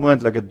heel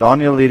moontlik dat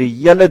Daniël hierdie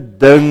hele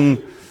ding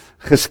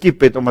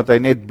geskiep het omdat hy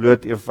net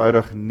bloot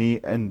eenvoudig nie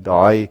in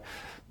daai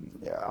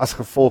as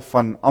gevolg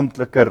van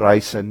amptelike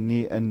reise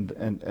nie in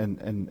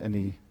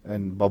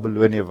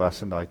Babylonië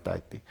was in daai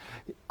tyd nie.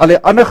 Al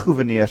die ander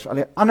goewerneurs, al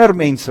die ander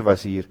mense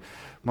was hier,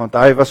 want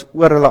hy was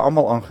oor hulle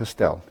almal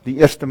aangestel, die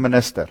eerste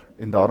minister,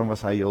 en daarom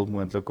was hy heel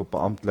moontlik op 'n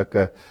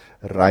amptelike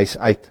reis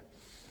uit.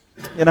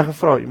 Enige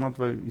vrae? Iemand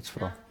wou iets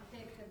vra? Ek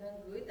gedink,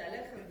 hoe het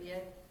hulle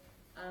geweet,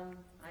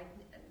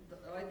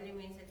 daai 3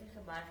 mense het nie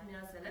gebuig nie,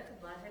 as hulle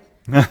gebuig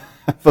het.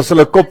 Was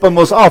hulle koppe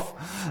mos af.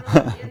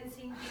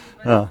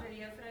 Ja.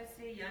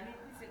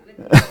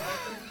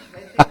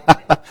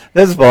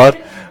 Dis waar,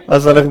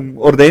 as hulle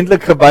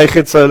ordentlik gebuig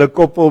het, sou hulle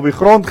koppe op die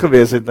grond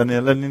gewees het, en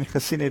hulle nie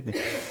gesien het nie.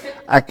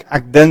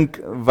 Ek dink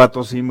wat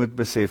ons hier moet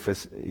besef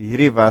is,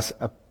 hierdie was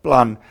 'n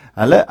plan.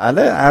 Hulle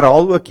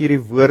herhaal ook hierdie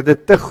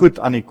woorde te goed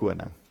aan die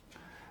koning.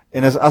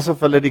 En is asof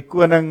hulle die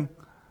koning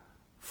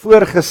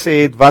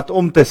voorgesê het wat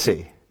om te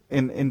sê.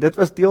 En dit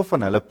was deel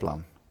van hulle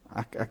plan.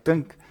 Ek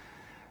dink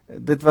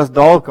dit was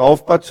dalk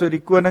halfpad so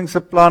die koning se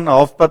plan,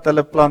 halfpad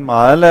hulle plan,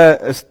 maar hulle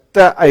is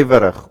te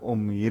ywerig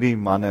om hierdie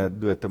manne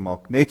dood te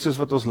maak. Net soos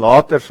wat ons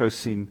later sou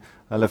sien,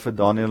 hulle vir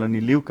Daniël in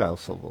die leeukuil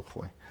sal wil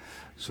gooi.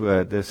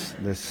 So dis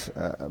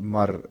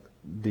maar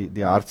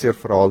die hartseer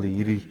verhaal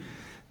hierdie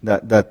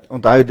dat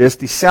onthou dis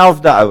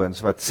dieselfde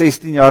ouens wat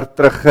 16 jaar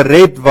terug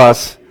gered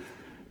was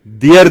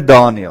deur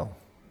Daniël,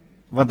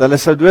 want hulle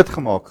sou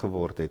doodgemaak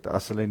geword het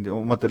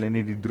omdat hulle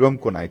nie die droom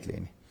kon uitlê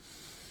nie.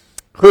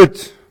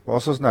 Goed, waar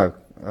is ons nou?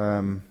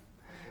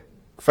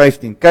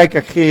 15. Kyk,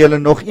 ek gee julle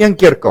nog een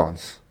keer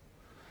kans.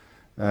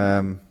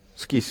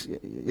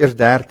 Eers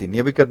 13.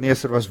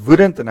 Nebukadneser was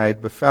woedend en hy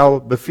het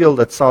beveel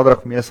dat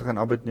Sadrag, Mesach en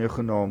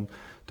Abednego na hom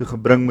toe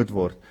gebring moet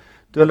word.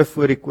 Toe hulle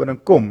voor die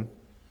koning kom,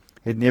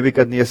 het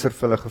Nebukadneser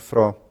vir hulle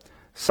gevra,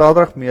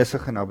 Sadrag,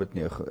 Mesach en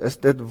Abednego, is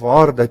dit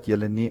waar dat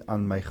julle nie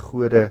aan my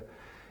gode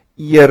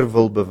eer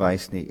wil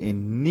bewys nie,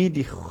 en nie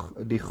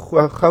die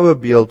goue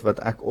beeld wat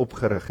ek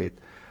opgerig het,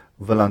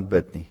 wil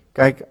aanbid nie?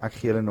 Kyk, ek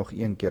gee julle nog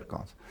een keer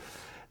kans.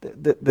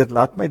 Dit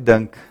laat my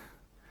dink,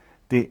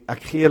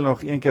 ek gee julle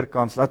nog een keer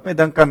kans, laat my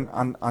dink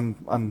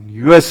aan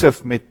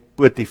Josef met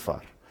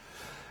Potifar.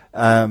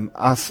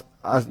 As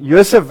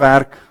Josef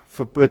werk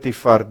vir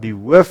Potifar, die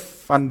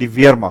hoof van die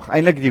weermag,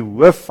 eintlik die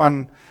hoof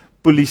van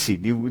polisie,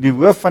 die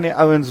hoof van die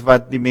ouens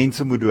wat die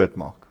mense moet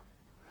doodmaak.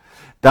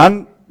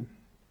 Dan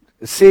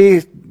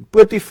sê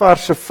Potifar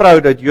se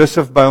vrou dat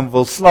Josef by hom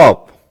wil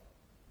slaap.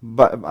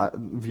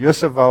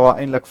 Josef wou haar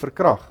eintlik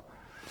verkrag.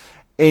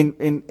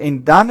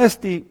 En dan is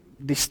die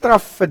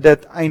straf vir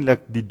dit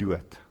eintlik die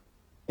dood.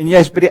 En jy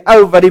is by die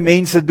ou wat die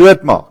mense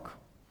doodmaak.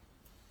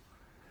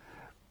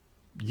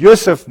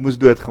 Josef moes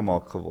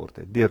doodgemaak geword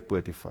het deur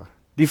Potifar.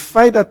 Die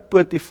feit dat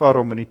Potifar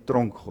hom in die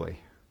tronk gooi,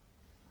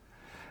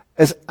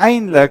 is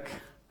eintlik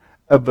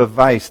 'n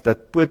bewys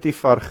dat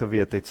Potifar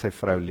geweet het sy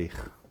vrou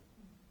lieg.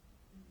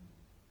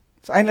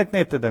 Dit is eintlik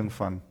net 'n ding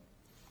van,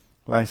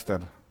 luister,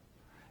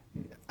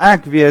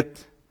 ek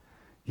weet,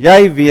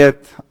 jy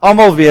weet,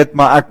 almal weet,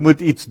 maar ek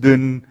moet iets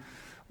doen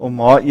om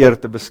haar eer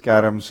te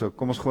beskerm, so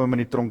kom ons gooi hom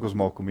in die tronk, ons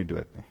maak hom nie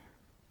dood nie.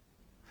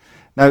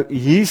 Nou,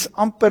 hier's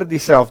amper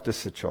dieselfde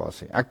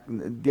situasie.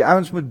 Die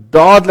ouens moet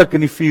dadelik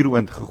in die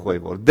vuuroond gegooi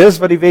word. Dis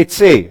wat die wet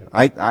sê.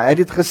 Hy het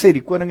dit gesê,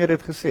 die koning het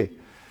dit gesê.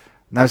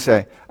 Nou sê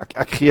hy,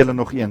 ek gee hulle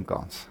nog een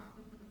kans.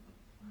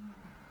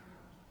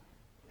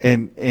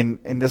 En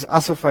dis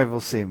asof hy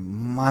wil sê,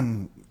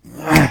 man,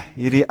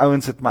 hierdie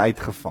ouens het my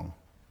uitgevang.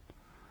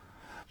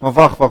 Maar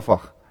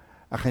wag,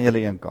 ek gaan julle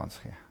een kans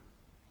gee.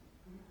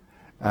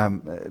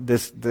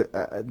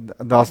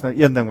 Daar's nou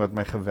een ding wat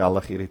my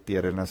geweldig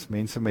irriteer, en as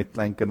mense met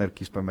klein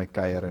kindertjies by my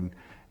kuier en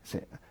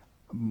sê,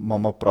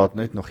 mamma praat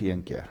net nog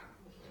een keer.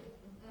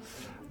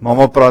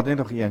 Mamma praat net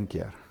nog een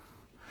keer.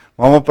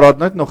 Mamma praat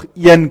net nog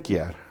een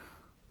keer.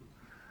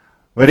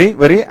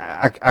 Hoorie,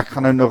 ek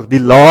gaan nou nog die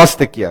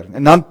laaste keer,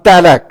 en dan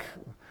tel ek.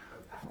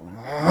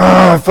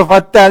 Vir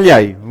wat tel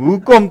jy?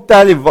 Hoekom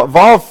tel jy?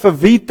 Vir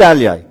wie tel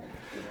jy?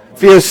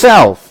 Vir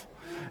jouself.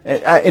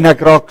 En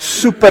ek raak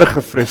super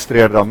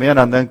gefrustreerd daarmee, en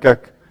dan dink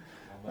ek,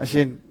 as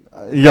jy,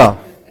 ja,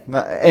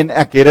 en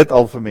ek het dit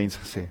al vir mense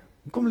gesê,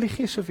 kom lieg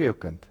jy so vir jou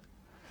kind?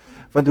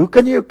 Want hoe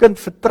kan jy jou kind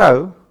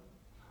vertrou,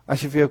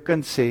 as jy vir jou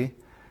kind sê,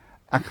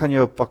 ek gaan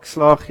jou 'n pak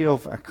slaag gee,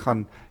 of ek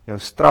gaan jou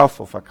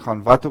straf, of ek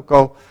gaan wat ook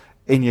al,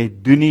 en jy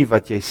doen nie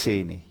wat jy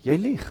sê nie. Jy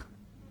lieg.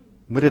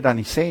 Moet dit dan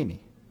nie sê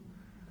nie.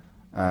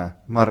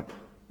 Maar,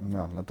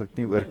 ja, laat ek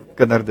nie oor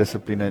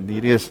kinderdissipline,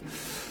 hierdie is,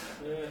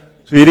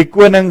 so hierdie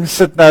koning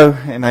sit nou,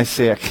 en hy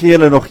sê, ek gee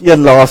julle nog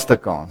een laaste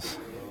kans.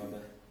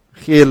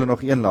 Gee julle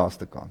nog een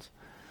laaste kans.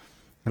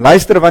 En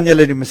luister wanneer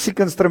julle die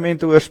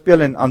musiekinstrumente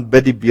oorspeel, en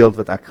aanbid die beeld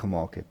wat ek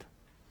gemaak het.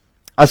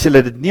 As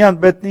julle dit nie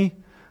aanbid nie,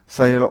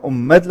 sal julle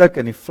onmiddellik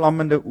in die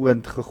vlammende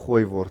oond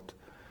gegooi word.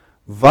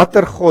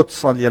 Watter God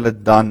sal julle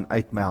dan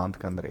uit my hand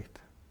kan red?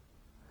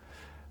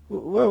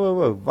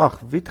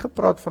 Wag, wie het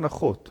gepraat van 'n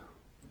God?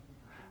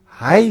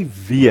 Hy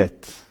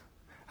weet,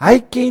 hy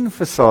ken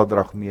vir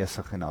Sadrag,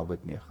 Mesach en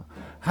Abednego.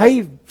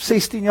 Hy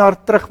 16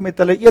 jaar terug met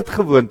hulle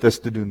eetgewoontes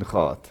te doen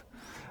gehad.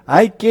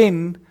 Hy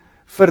ken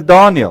vir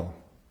Daniël.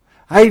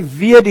 Hy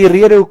weet die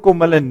rede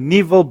hoekom hulle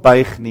nie wil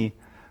buig nie,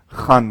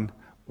 gaan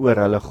oor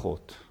hulle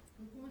God.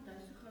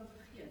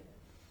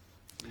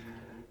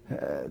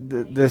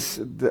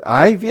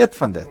 Hy weet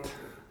van dit.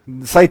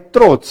 Sy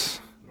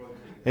trots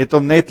het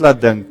hom net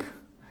laat dink.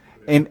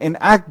 En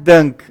ek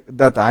dink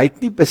dat hy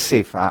het nie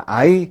besef,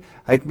 hy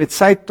het met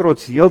sy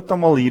trots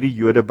heeltemal hierdie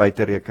Jode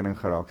buite rekening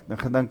geraak. En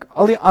gedink,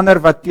 al die ander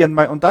wat teen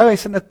my, onthou hy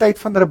is in 'n tyd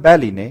van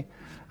rebellie, né?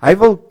 Hy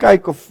wil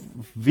kyk of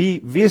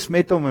wie is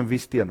met hom en wie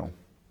is teen hom.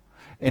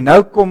 En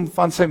nou kom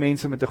van sy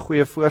mense met 'n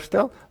goeie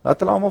voorstel, laat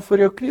hulle almal voor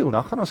jou kniel,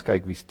 dan gaan ons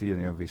kyk wie is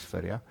teen jou, wie is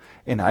vir jou.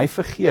 En hy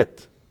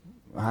vergeet,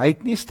 hy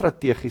het nie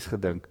strategies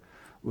gedink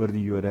oor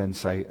die Jode in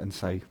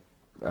sy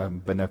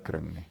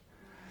binnekring nie.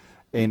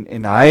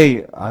 En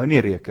hy hou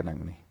nie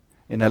rekening nie.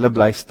 En hulle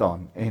bly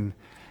staan. En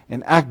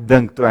ek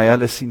dink, toe hy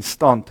hulle sien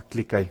staan,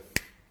 klik hy,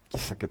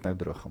 ek het nou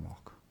droog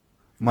gemaak.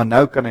 Maar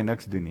nou kan hy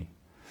niks doen nie.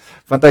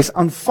 Want hy's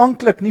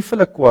aanvanklik nie vir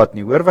hulle kwaad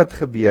nie. Hoor wat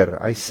gebeur.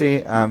 Hy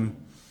sê,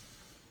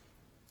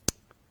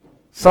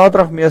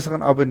 Sadrag, Mesach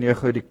en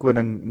Abednego het die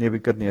koning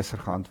Nebukadnesar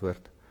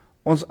geantwoord.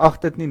 Ons ag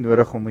dit nie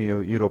nodig om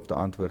jou hierop te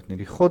antwoord nie.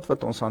 Die God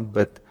wat ons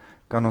aanbid,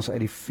 kan ons uit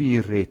die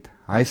vuur red.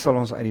 Hy sal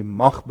ons uit die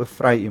mag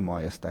bevry, u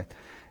majesteit.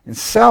 En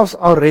selfs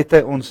al red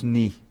hy ons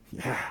nie,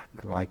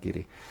 ek like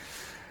hierdie,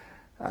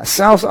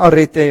 selfs al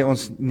red hy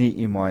ons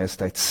nie, u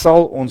majesteit,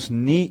 sal ons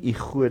nie u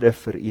gode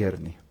vereer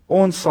nie.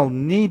 Ons sal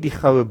nie die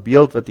goue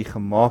beeld wat hy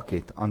gemaak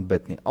het,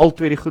 aanbid nie.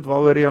 Altwee die goed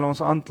waaroor hy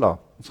ons aankla,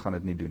 ons gaan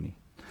dit nie doen nie.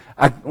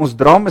 Ons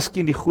dra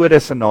miskien die gode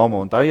se name,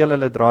 onthou julle,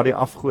 hulle dra die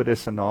afgode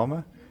se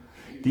name.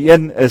 Die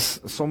een is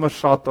sommer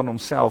Satan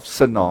homself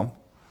se naam.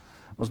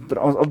 Ons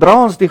dra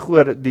ons die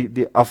gode,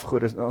 die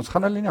afgode, ons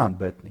gaan hulle nie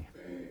aanbid nie.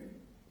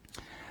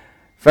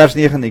 Vers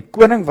 9, die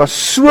koning was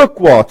so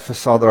kwaad vir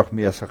Sadrag,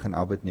 Mesach en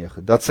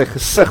Abednego, dat sy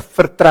gesig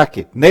vertrek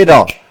het, net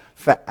daar,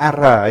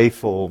 vererre hy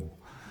vir hom,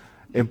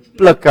 en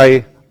pluk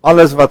hy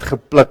alles wat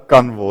gepluk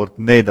kan word,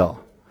 net daar.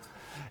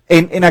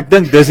 En ek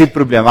dink dis die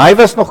probleem, hy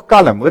was nog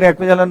kalm, hoor ek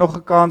wil julle nog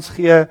 'n kans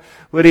gee,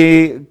 hoor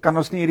kan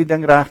ons nie hierdie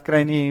ding reg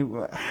kry nie,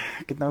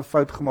 ek het nou 'n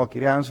fout gemaak,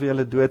 hierdie ouens wil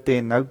julle dood hê,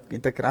 en nou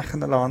het ek reg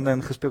in hulle hande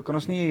ingespeel, kan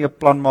ons nie 'n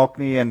plan maak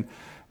nie, en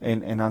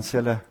dan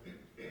sê hulle,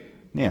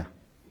 nee,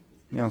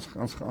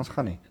 ons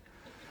gaan nie.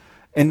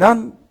 En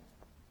dan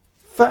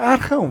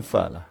vererg hy hom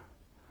vir hulle.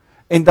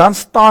 En dan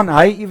staan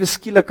hy iewes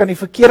skielik aan die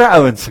verkeerde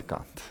ouens se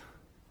kant.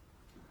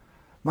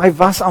 Maar hy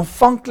was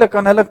aanvanklik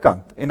aan hulle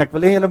kant. En ek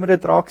wil hê julle moet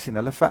dit raak sien.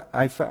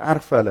 Hy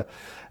vererg vir hulle.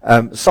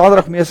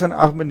 Sadrag, Mesach en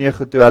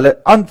Abednego, toe hulle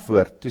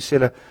antwoord, toe sê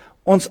hulle,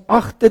 ons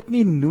ag dit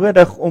nie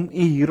nodig om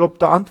u hierop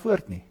te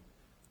antwoord nie.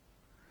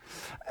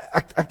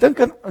 Ek dink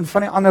in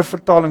van die ander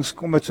vertalings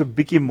kom dit so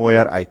bietjie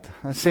mooier uit.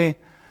 Hy sê,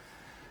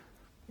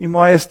 u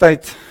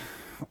majesteit,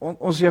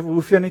 ons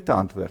hoef jou nie te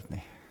antwoord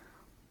nie.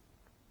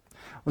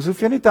 Ons hoef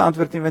jou nie te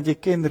antwoord nie, want jy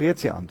ken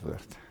reeds die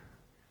antwoord.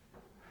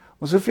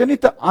 Ons hoef jou nie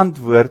te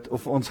antwoord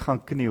of ons gaan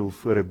kniel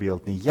voor 'n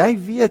beeld nie. Jy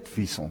weet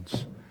wie's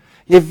ons.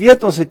 Jy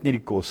weet ons het nie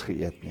die kos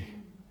geëet nie.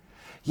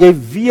 Jy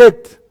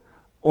weet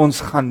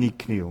ons gaan nie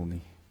kniel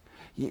nie.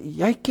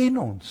 Jy ken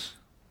ons.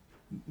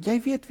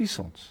 Jy weet wie's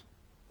ons.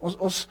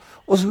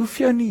 Ons hoef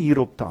jou nie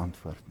hierop te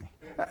antwoord nie.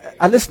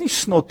 Hulle is nie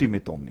snotty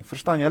met hom nie.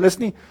 Verstaan jy? Hulle is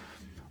nie,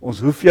 ons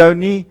hoef jou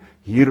nie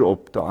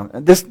hierop te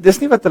antwoord.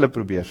 Dis nie wat hulle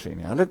probeer sê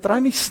nie. Hulle try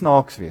nie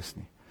snaaks wees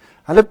nie.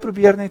 Hulle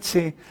probeer net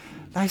sê,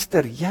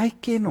 luister, jy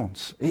ken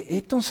ons.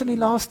 Het ons in die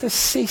laaste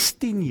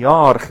 16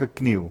 jaar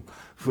gekniel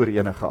voor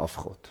enige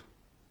afgod.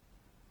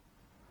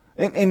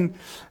 En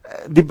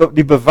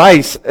die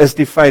bewys is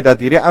die feit dat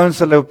hierdie ouens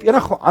hulle op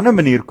enige ander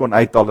manier kon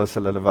uithaal as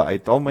hulle wil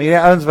uithaal, maar hierdie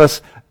ouens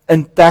was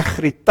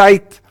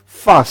integriteit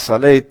vas.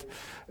 Hulle het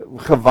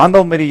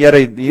gewandel met die Here.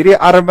 Hierdie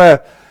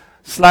arme,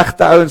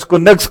 slegte ouens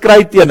kon niks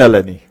kry teen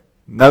hulle nie.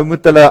 Nou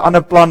moet hulle 'n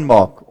ander plan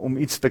maak om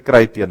iets te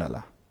kry teen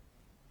hulle.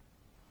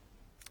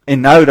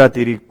 En nou dat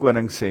hierdie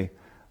koning sê,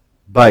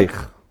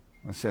 buig,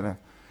 dan sê hulle,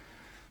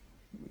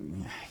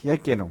 jy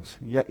ken ons,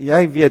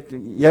 jy weet,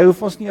 jy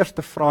hoef ons nie eers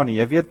te vra nie,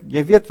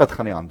 jy weet wat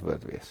gaan die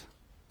antwoord wees.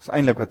 Dis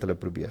eintlik wat hulle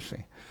probeer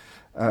sê.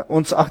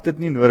 Ons ag dit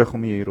nie nodig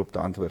om hierop te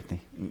antwoord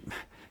nie.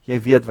 Jy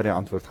weet wat die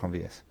antwoord gaan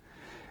wees.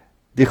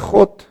 Die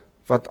God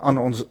wat aan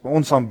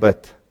ons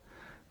aanbid,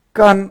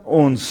 kan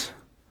ons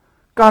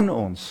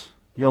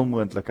heel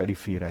moontlik uit die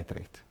vuur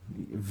uitred.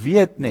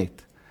 Weet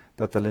net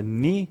dat hulle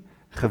nie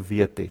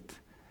geweet het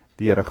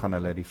die Here gaan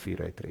hulle uit die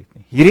vuur uitred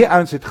nie. Hierdie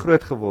ouens het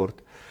groot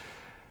geword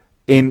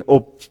en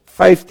op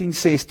 15,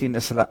 16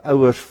 is hulle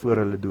ouers voor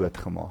hulle dood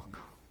gemaak.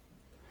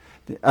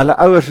 Hulle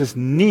ouers is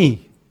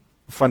nie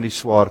van die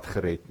swaard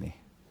gered nie.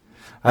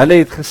 Hulle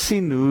het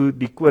gesien hoe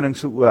die koning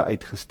se oë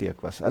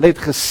uitgesteek was. Hulle het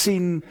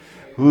gesien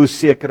hoe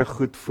sekere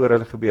goed voor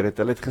hulle gebeur het.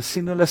 Hulle het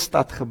gesien hoe hulle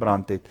stad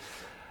gebrand het.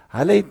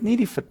 Hulle het nie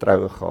die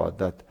vertroue gehad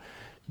dat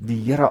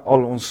die Here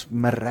al ons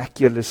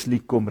miraculously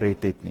kom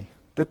red het nie.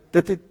 Dit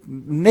het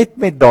net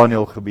met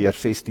Daniel gebeur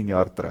 16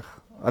 jaar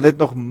terug. Hulle het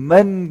nog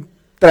min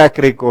track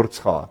records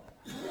gehad.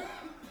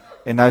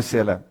 En nou sê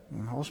hulle,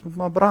 ons moet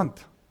maar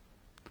brand.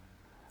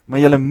 Maar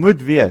julle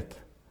moet weet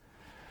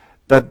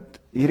dat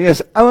hierdie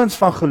is ouens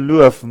van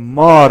geloof,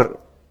 maar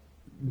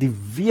die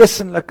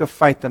wesenlike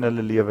feit in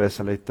hulle lewe is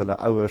hulle het hulle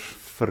ouers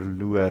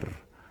verloor,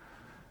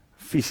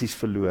 fisies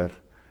verloor,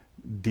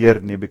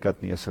 deur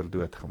Nebukadneser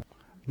doodgemaak.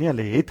 Nee,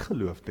 hulle het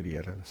geloof dat die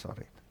Here hulle sal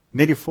red.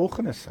 Net die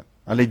volgende sin.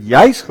 Hulle het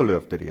juis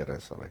geloof dat die Here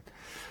sal red.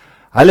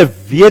 Hulle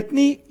weet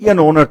nie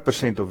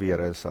 100% of die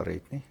Here sal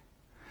red nie.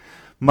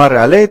 Maar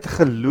hulle het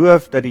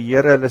geloof dat die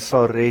Here hulle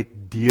sal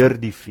red deur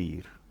die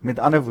vuur. Met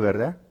ander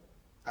woorde,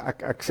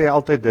 ek sê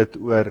altyd dit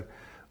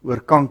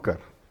oor kanker.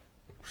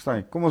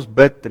 Verstaan jy? Kom ons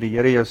bid dat die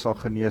Here jou sal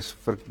genees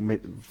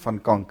van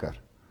kanker.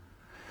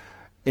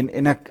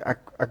 En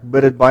ek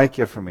bid dit baie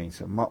keer vir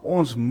mense, maar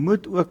ons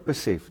moet ook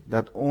besef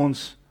dat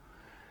ons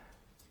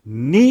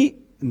nie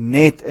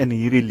net in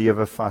hierdie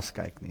lewe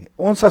vaskyk nie.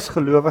 Ons as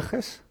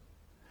gelowiges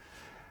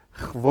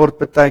word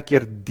baie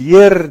keer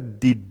deur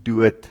die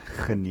dood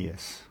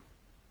genees.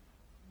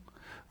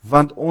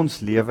 Want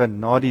ons lewe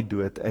na die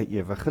dood 'n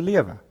ewige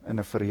lewe in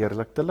 'n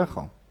verheerlikte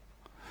liggaam.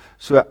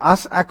 So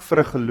as ek vir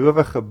 'n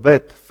gelowige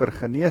bid vir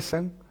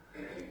genesing,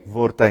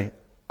 word hy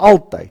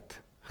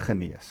altyd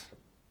genees.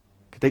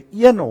 Ek het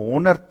 'n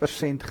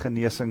 100%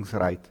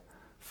 genesingsrate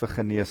vir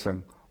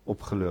genesing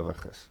op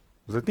gelowiges.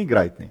 Is dit nie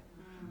great nie?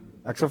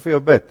 Ek sal vir jou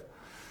bid.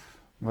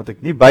 Wat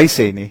ek nie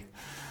bysê nie,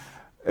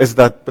 is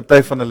dat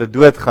party van hulle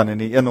doodgaan en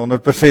die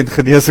 100%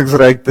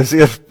 genesingsrate is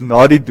eers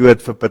na die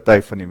dood vir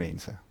party van die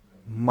mense.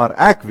 Maar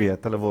ek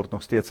weet, hulle word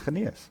nog steeds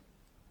genees.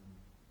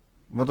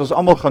 Want ons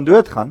almal gaan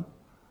doodgaan,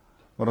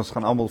 maar ons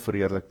gaan almal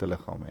verheerlikte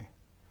liggaam hê.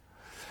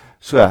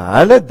 So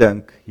hulle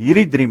dink,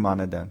 hierdie 3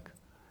 manne dink,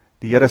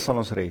 die Here sal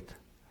ons red.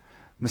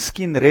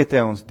 Miskien red hy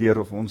ons deur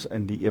of ons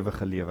in die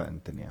ewige lewe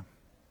in te neem.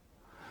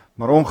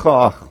 Maar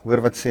ongeag,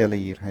 hoor wat sê hulle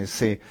hier, hy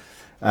sê,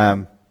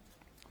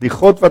 die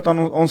God wat aan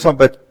ons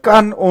aanbid,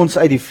 kan ons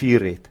uit die vuur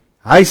red.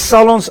 Hy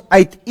sal ons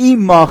uit u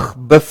mag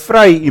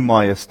bevry, u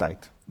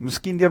majesteit.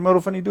 Miskien deur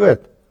middel van die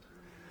dood.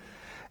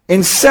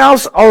 En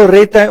selfs al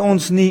red hy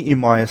ons nie, u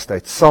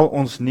majesteit, sal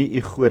ons nie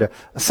u gode.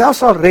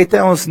 Selfs al red hy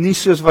ons nie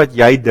soos wat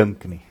jy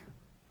dink nie.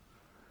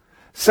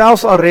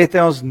 Selfs al red hy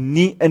ons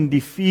nie in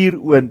die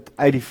vuuroond,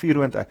 uit die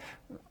vuuroond uit.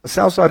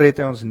 Selfs al red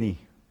hy ons nie,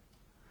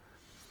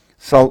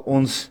 sal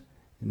ons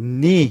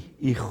nie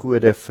u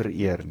gode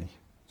vereer nie.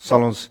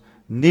 Sal ons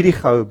nie die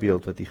goue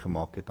beeld wat hy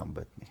gemaak het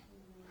aanbid nie.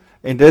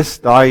 En dis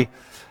daai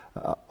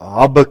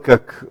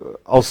Habakuk,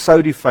 al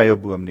sou die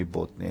vyeboom nie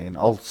bot nie, en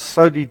al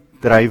sou die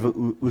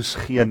druiwe oes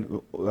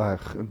geen,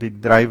 die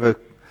druiwe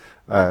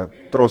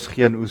tros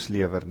geen oes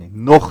lewer nie,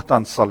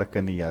 nogtans sal ek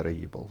in die Here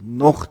jubel,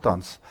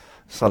 nogtans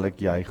sal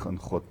ek juig in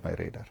God my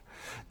redder.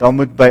 Dan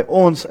moet by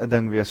ons 'n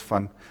ding wees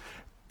van,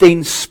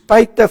 ten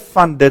spyte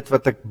van dit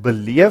wat ek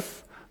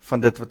beleef,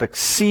 van dit wat ek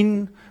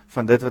sien,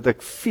 van dit wat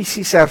ek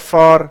fisies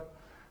ervaar,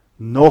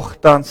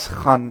 nogtans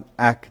gaan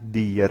ek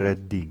die Here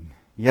dien.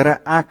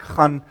 Here, ek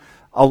gaan,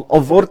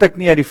 al word ek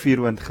nie uit die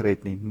vuuroond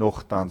gered nie,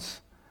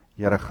 nogtans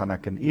Here, gaan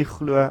ek in U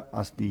glo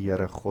as die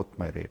Here God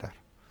my redder.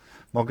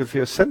 Maak dit vir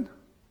jou sin?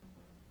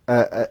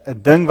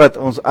 'n ding wat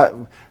ons,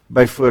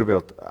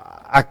 byvoorbeeld,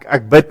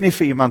 ek bid nie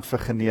vir iemand vir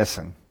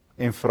genesing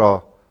en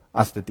vra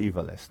as dit U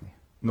wil is nie.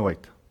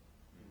 Nooit.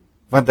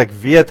 Want ek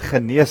weet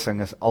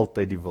genesing is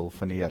altyd die wil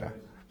van die Here.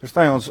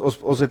 Verstaan jy,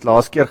 ons het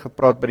laas keer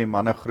gepraat by die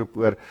mannegroep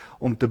oor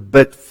om te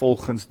bid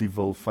volgens die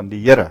wil van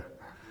die Here.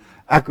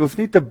 Ek hoef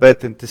nie te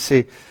bid en te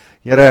sê,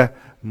 Here,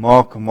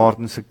 maak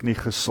Martin se knie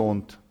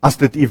gesond, as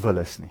dit U wil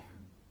is nie.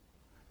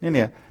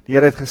 Nee, die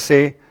Here het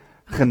gesê,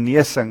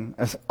 genesing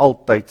is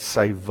altyd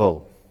sy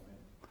wil.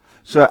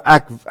 So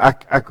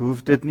ek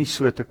hoef dit nie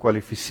so te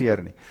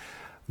kwalifiseer nie.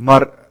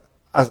 Maar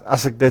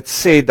as ek dit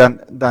sê,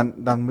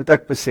 dan moet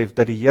ek besef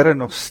dat die Here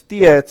nog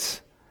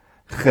steeds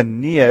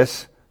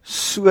genees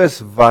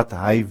soos wat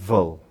hy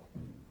wil.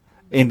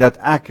 En dat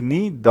ek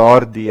nie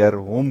daardeur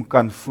hom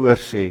kan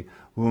voorsê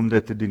hoe om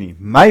dit te doen nie.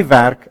 My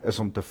werk is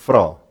om te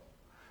vra.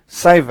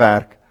 Sy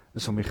werk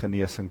is om die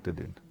genesing te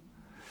doen.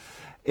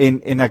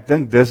 En ek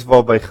dink dis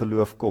waarby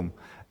geloof kom,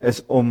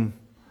 is om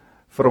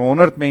vir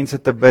 100 mense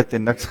te bid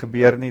en niks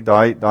gebeur nie,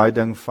 daai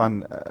ding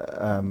van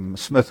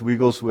Smith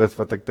Wigglesworth,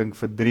 wat ek dink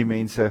vir 3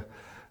 mense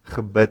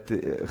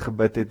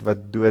gebid het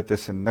wat dood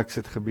is en niks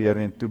het gebeur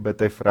nie, en toe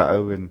bid hy vir 'n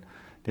ou en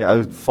die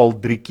ou val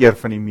 3 keer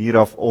van die muur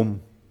af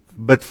om,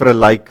 bid vir 'n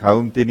lijk, hou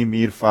hom teen die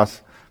muur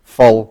vas,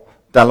 val,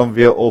 tel hom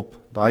weer op,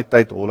 daai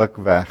tyd hol ek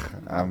weg.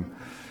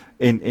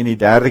 En die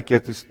 3de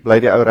keer toe bly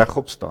die ou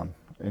regop staan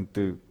en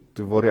toe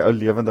word die ou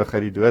lewendig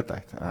uit die dood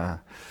uit.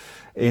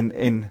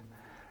 En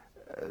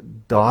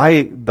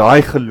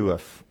daai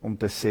geloof om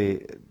te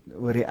sê,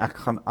 hoorie, ek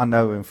gaan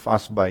aanhou en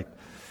vasbyt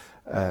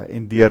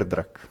en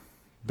deurdruk.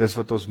 Dis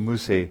wat ons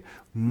moes hê,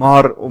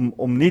 maar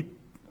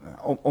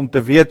om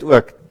te weet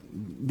ook,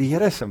 die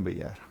Here is in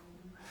beheer.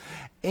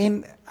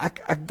 En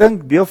ek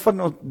dink deel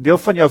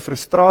van jou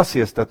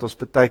frustrasie is dat ons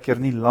baie keer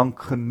nie lank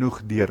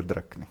genoeg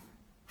deurdruk nie.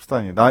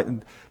 Verstaan jy?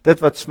 Dit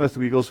wat Smith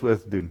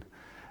Wigglesworth doen.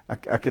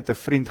 Ek het 'n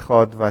vriend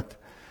gehad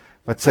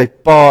wat sy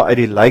pa uit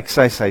die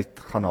lijkhuis uit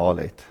gaan haal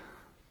het.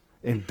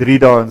 En 3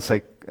 dae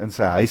in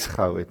sy huis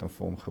gehou het en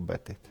vir hom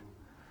gebid het.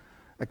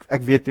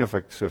 Ek weet nie of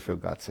ek soveel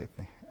guts het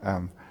nie.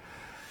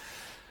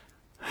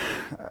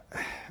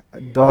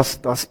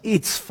 Daar's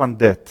iets van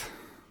dit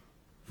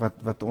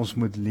wat ons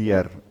moet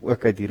leer,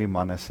 ook uit hierdie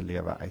manne se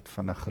lewe uit,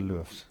 van 'n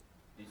geloofs.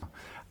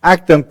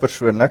 Ek dink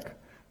persoonlik,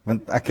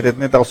 want ek het dit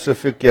net al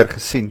soveel keer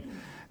gesien,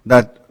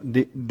 dat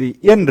die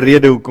een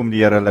rede hoekom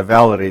die Here hulle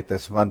wel red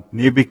is, want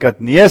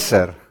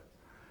Nebukadneser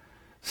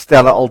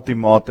stel 'n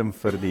ultimatum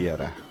vir die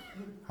Here.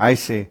 Hy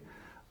sê,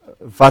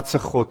 wat se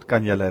God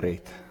kan julle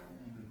red?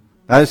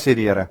 Nou sê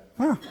die Here,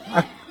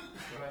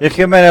 jy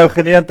gee my nou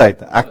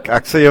geleentheid,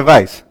 ek sal jou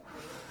wys.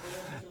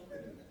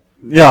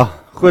 Ja,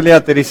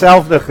 Goliat het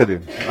dieselfde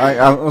gedoen.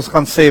 Ons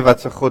gaan sê wat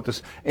se God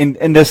is.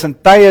 En dis in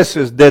tye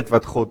soos dit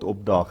wat God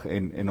opdaag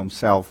en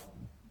homself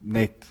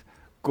net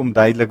kom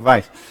duidelik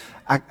wys.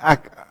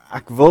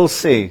 Ek wil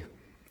sê,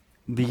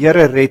 die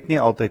Here red nie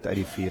altyd uit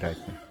die vuur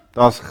uit nie.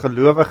 Daar's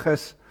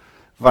gelowiges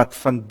wat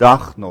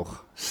vandag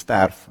nog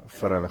sterf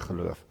vir hulle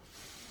geloof.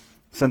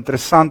 Dis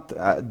interessant,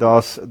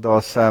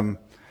 daar's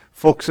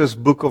Fox's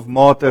Book of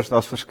Martyrs,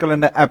 daar's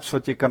verskillende apps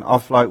wat jy kan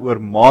aflaai oor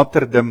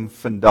martyrdom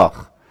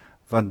vandag.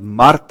 Want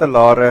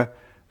martelare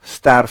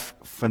sterf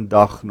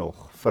vandag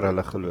nog vir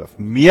hulle geloof.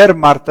 Meer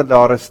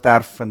martelare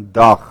sterf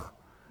vandag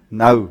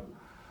nou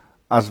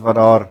as wat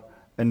daar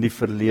in die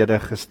verlede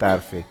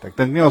gesterf het. Ek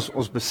dink nie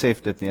ons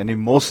besef dit nie. In die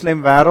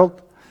moslim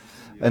wêreld,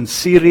 in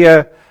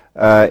Sirië,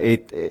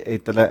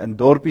 het hulle in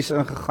dorpies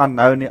ingegaan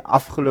nou in die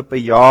afgelope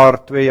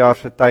jaar, 2 jaar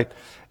se tyd,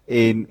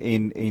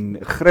 en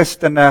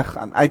Christene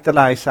gaan uit hulle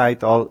huise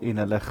uithaal en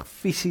hulle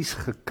fisies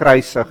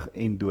gekruisig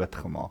en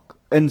doodgemaak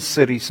in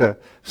Syriese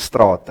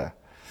strate.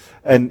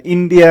 In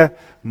Indië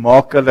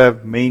maak hulle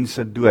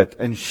mense dood.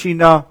 In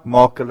China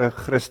maak hulle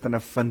Christene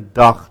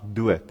vandag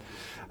dood.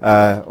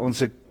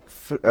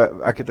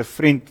 Ek het 'n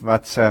vriend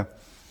wat se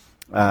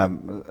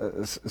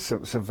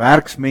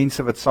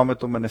werksmense wat saam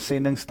met hom in 'n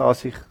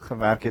sendingstasie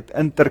gewerk het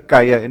in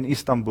Turkye, in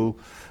Istanbul,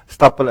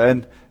 stap hulle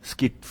in,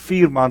 skiet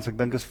 4 mans, ek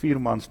dink is 4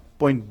 mans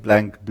point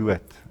blank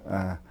dood.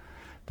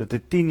 Dit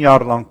het 10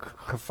 jaar lank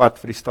gevat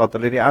vir die staat.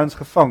 Hulle het die ouens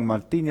gevang,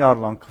 maar 10 jaar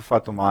lank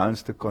gevat om die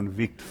ouens te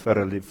convict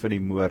vir die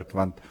moord,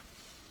 want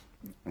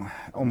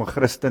om 'n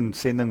Christen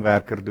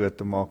sendingwerker dood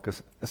te maak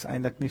is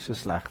eintlik nie so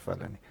sleg vir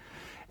hulle nie.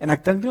 En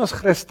ek dink nie ons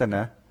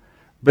Christene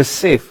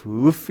besef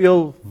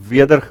hoeveel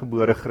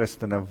wedergebore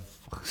Christene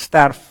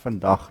sterf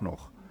vandag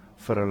nog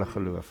vir hulle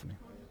geloof nie.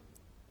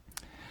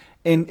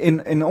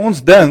 En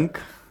ons dink,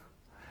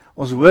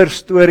 ons hoor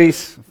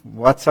stories,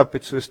 WhatsApp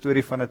het so 'n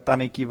storie van 'n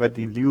tannetjie wat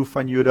die leeu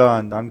van Juda,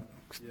 en dan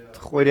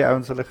gooi die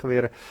ouens hulle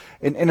gewere.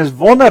 En is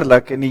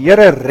wonderlik, en die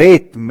Here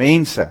red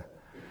mense,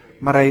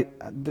 maar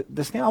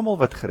dis nie almal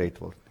wat gered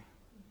word nie.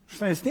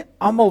 Verstaan jy, dis nie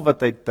almal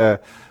wat uit 'n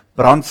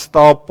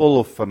brandstapel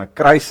of van 'n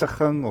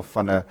kruisiging of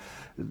van 'n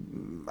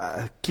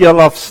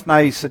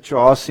keelafsny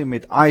situasie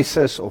met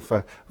ISIS of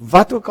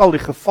wat ook al die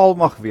geval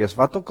mag wees,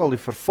 wat ook al die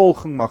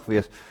vervolging mag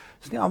wees,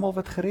 is nie almal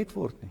wat gered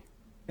word nie.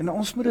 En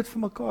ons moet dit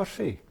vir mekaar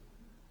sê.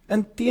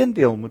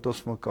 Inteendeel moet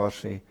ons vir mekaar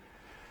sê,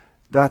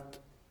 dat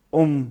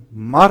om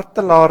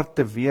martelaar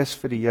te wees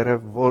vir die Here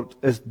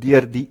is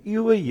deur die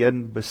eeue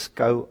heen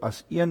beskou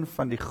as een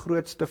van die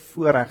grootste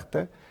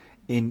voorregte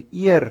en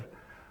eer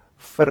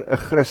vir 'n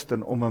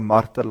Christen om 'n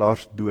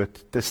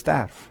martelaarsdood te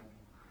sterf.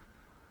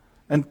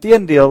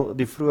 Inteendeel,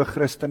 die vroeë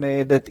Christene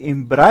het dit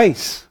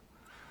embrace.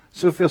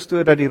 Soveel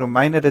stoor dat die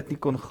Romeine dit nie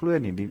kon glo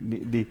nie,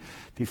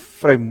 die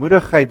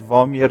vrymoedigheid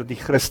waarmee die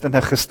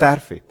Christene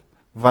gesterf het,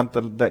 want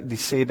die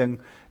sê ding,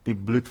 die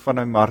bloed van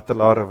die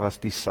martelare was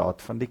die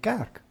saad van die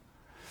kerk.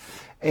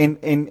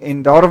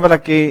 En daarom wil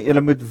ek hê,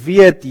 julle moet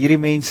weet, hierdie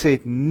mense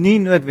het nie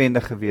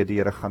noodwendig geweet die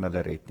Here gaan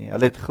hulle red nie.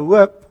 Hulle het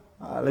gehoop,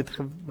 hulle het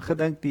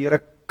gedink die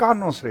Here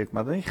kan ons red,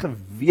 maar hulle het nie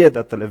geweet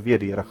dat hulle weet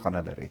die Here gaan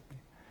hulle red nie.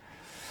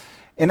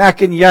 En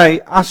ek en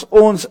jy, as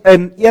ons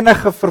in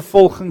enige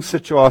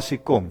vervolgingssituasie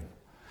kom,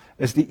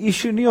 is die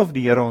issue nie of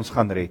die Here ons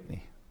gaan red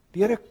nie.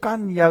 Die Here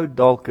kan jou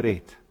dalk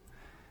red.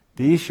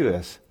 Die issue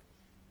is,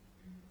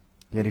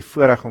 jy het die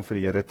voorreg om vir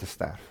die Here te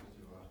sterf.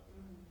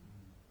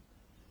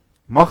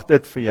 Mag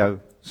dit vir jou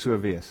so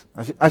wees.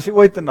 As jy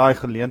ooit in daai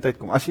geleentheid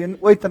kom, as jy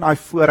ooit in daai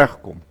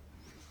voorreg kom,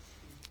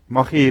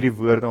 mag jy hierdie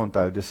woorde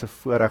onthou, dis 'n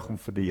voorreg om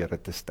vir die Here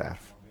te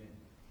sterf.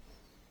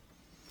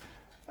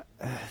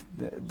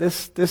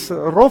 Dis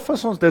rof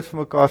as ons dit vir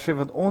mekaar sê,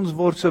 want ons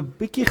word so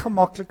bietjie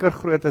gemakliker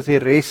groot as die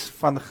res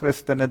van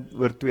Christene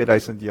oor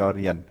 2000 jaar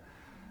heen.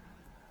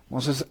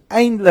 Ons is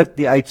eintlik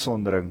die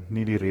uitsondering,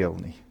 nie die reël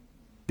nie.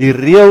 Die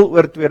reël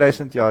oor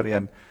 2000 jaar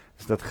heen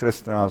is dat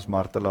Christene as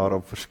martelare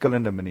op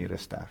verskillende maniere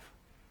sterf.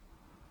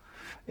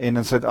 En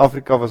in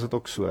Suid-Afrika was dit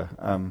ook so.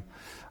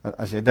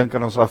 As jy dink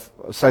aan ons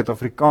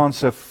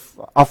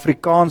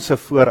Afrikaanse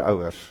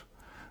voorouers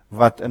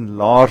wat in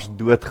laars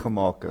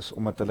doodgemaak is,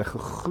 omdat hulle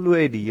geglo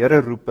het die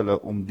Here roep hulle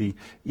om die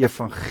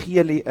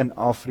evangelie in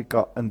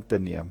Afrika in te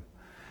neem,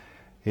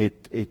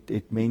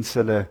 het mense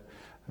hulle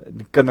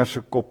die kinders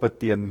se koppe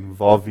teen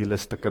wawiele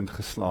stukkend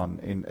geslaan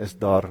en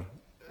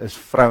is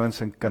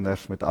vrouens en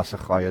kinders met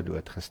assegaaie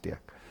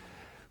doodgesteek.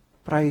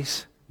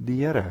 Prys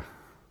die Here.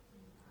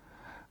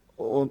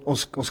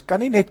 Ons kan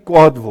nie net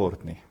kwaad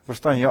word nie.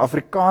 Verstaan jy?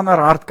 Afrikaner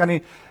hart kan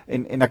nie,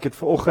 en ek het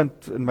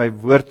vanoggend in my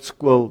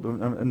woordskool,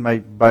 in my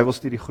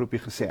Bybelstudiegroepie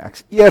gesê,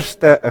 ek's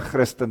eerste 'n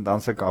Christen, dan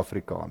se ek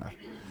Afrikaner.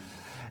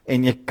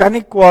 En jy kan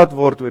nie kwaad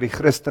word oor die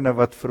Christene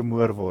wat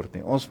vermoor word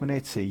nie. Ons moet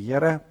net sê,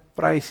 Here,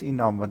 prys U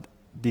naam, want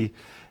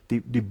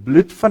die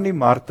bloed van die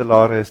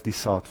martelare is die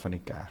saad van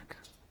die kerk.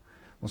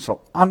 Ons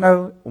sal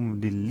aanhou om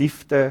die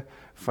liefde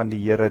van die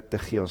Here te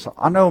gee. Ons sal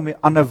aanhou om die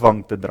ander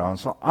wang te dra.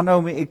 Ons sal aanhou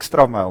om die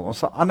extra myl. Ons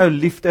sal aanhou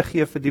liefde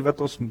gee vir die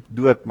wat ons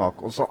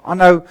doodmaak. Ons sal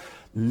aanhou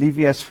lief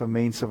wees vir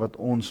mense wat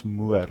ons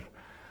moor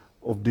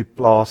op die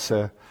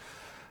plase,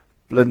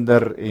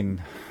 plunder en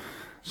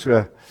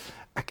so.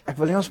 Ek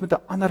wil hê ons moet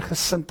 'n ander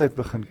gesindheid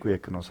begin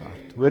kweek in ons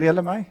hart. Hoor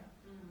julle my?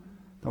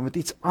 Dan moet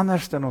iets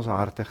anders in ons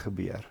harte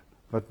gebeur,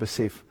 wat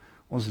besef,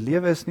 ons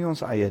lewe is nie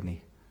ons eie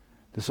nie.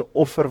 Dis 'n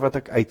offer wat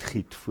ek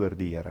uitgiet voor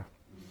die Here.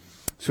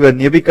 So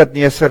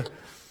Nebukadneser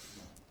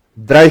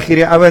dreig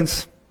hierdie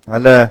ouens,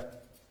 hulle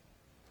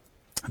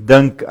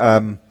dink,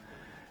 en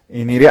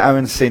hierdie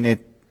ouens sê net,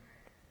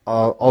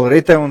 al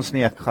red hy ons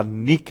nie, ek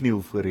gaan nie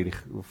kniel voor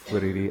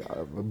hierdie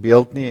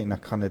beeld nie, en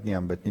ek gaan dit nie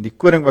aanbid nie. Die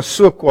koning was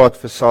so kwaad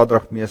vir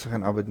Sadrag, Mesach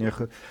en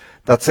Abednego,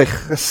 dat sy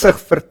gesig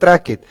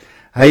vertrek het.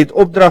 Hy het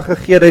opdrag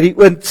gegee dat die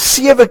oond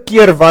 7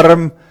 keer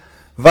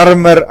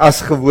warmer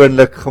as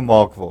gewoonlik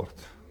gemaak word.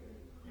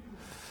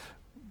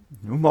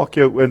 Hoe maak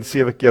jy 'n oond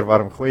 7 keer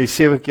warm? Gooi jy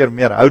 7 keer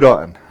meer hout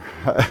daarin.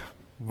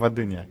 Wat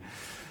doen jy?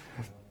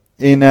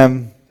 En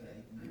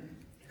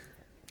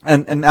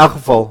in elk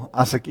geval,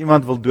 as ek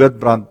iemand wil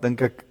doodbrand,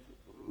 dink ek,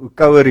 hoe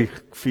kouer die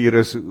vuur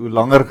is,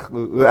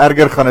 hoe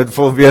erger gaan dit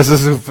vol wees,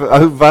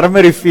 hoe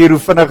warmer die vuur, hoe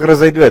vinniger is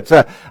hy dood.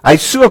 So, hy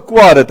is so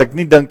kwaad dat ek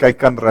nie dink hy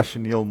kan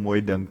rasioneel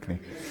mooi dink nie.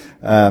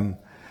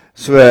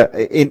 So,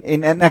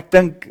 en ek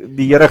dink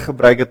die Here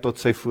gebruik dit tot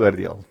sy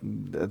voordeel,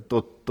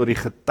 tot die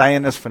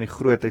getuienis van die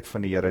grootheid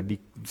van die Here,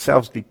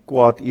 selfs die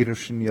kwaad,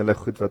 irrasionele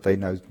goed wat hy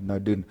nou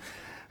doen.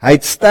 Hy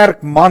het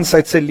sterk mans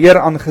uit sy leer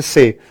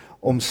aangesê,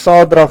 om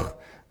Sadrag,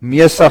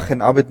 Mesach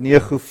en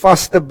Abednego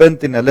vas te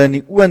bind en hulle in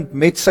die oond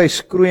met sy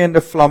skroeiende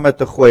vlamme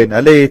te gooi. En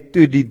hulle het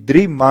toe die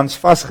 3 mans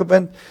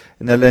vasgebind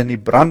en hulle in die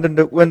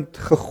brandende oond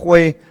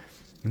gegooi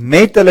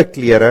met hulle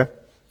klere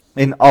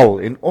en al.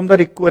 En omdat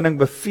die koning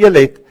beveel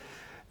het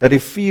dat die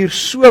vuur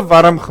so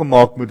warm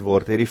gemaak moet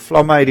word, het die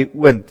vlamme uit die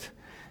oond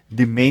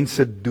die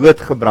mense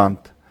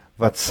doodgebrand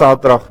wat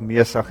Sadrag,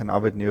 Mesach en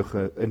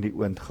Abednego in die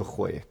oond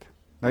gegooi het.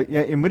 Nou,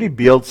 jy moet die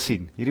beeld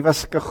sien. Hierdie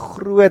was 'n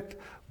groot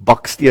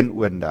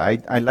baksteenoonde.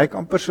 Hy lyk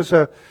amper soos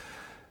 'n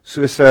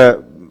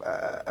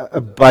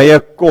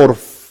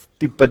byekorf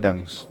tipe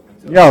dings.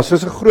 Ja,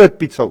 soos 'n groot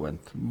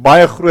pizzaoond.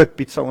 Baie groot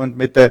pizzaoond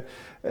met 'n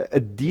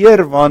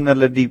deur waarin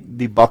hulle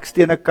die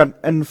bakstene kan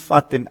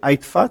invat en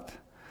uitvat.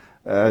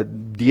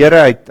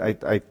 Deure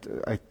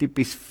uit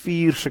tipies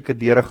 4 sulke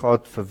deure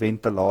gehad vir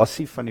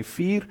ventilasie van die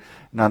vuur,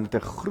 en dan het 'n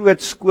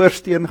groot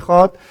skoorsteen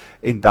gehad,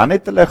 en dan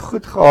het hulle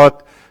goed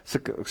gehad,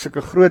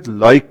 sulke groot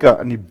luike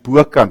aan die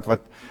bokant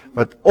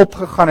wat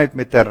opgegaan het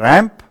met 'n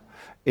ramp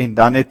en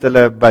dan het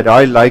hulle by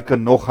daai luike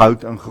nog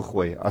hout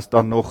ingegooi as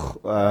dan nog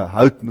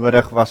hout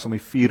nodig was om die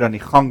vuur aan die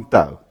gang te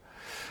hou.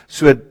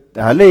 So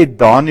hulle het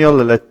Daniël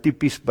hulle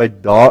tipies by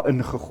daar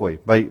ingegooi,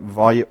 by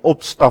waar jy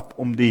opstap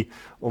om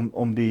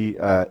die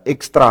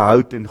ekstra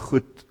hout en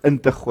goed in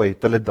te gooi,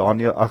 het hulle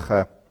Daniël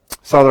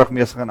Sadrag,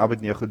 Mesach en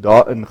Abednego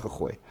daar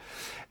ingegooi.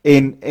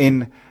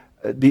 En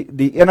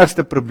die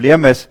enigste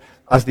probleem is,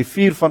 as die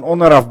vuur van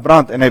onderaf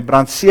brand, en hy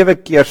brand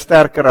 7 keer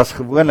sterker as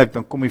gewoonlik,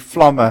 dan kom die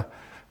vlamme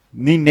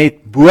nie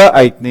net bo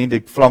uit nie,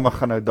 die vlamme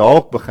gaan nou daar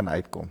ook begin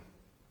uitkom.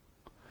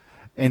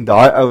 En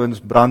daai ouens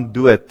brand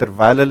dood,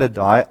 terwyl hulle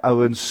daai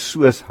ouens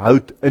soos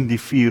hout in die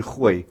vuur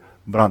gooi,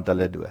 brand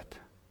hulle dood.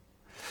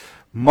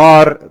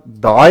 Maar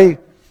daai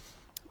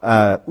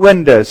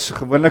oonde is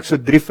gewoonlik so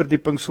 3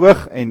 verdiepings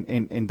hoog,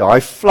 en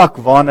daai vlak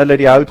waarin hulle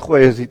die hout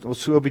gooi, is dit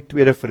so op die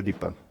 2de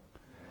verdieping.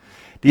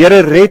 Die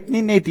Here red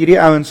nie net hierdie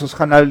ouens, ons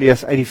gaan nou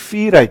lees, uit die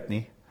vuur uit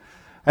nie.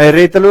 Hy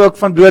red hulle ook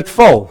van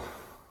doodval.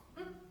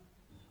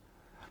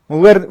 Maar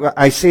hoor,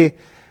 hy sê,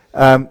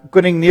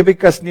 koning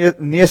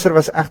Nebukadneser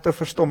was egter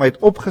verstom, hy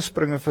het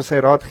opgespring en vir sy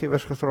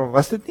raadgewers gevra,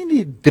 was dit nie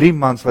die 3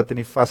 mans wat in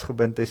die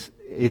vasgebind is,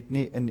 het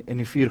nie in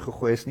die vuur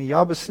gegooi is nie?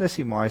 Ja, beslis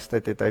die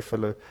majesteit, het hy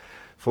vir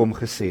hom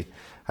gesê.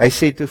 Hy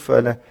sê toe vir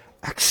hulle,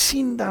 ek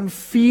sien dan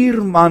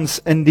 4 mans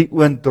in die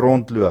oond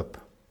rondloop.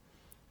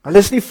 Hulle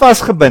is nie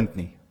vasgebind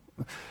nie.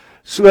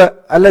 So,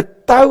 hulle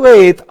toue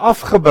het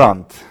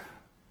afgebrand.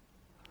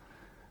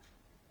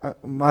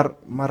 Maar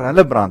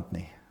hulle brand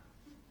nie.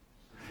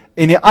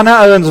 En die ander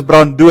ouens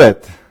brand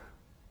dood.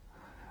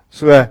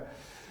 So,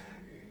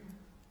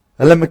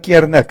 hulle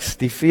makeer niks.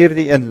 Die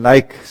 4de een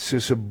lyk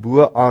soos 'n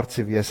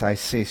bo-aardse wees, hy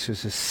sê,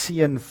 soos 'n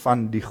seun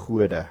van die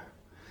gode.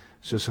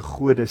 Soos 'n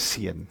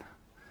godeseun.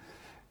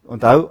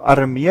 Onthou,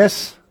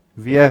 Aramees,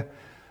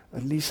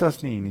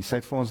 Lisa's nie, sy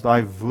het vir ons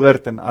daai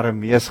woord in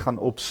Aramees gaan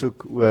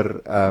opsoek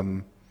oor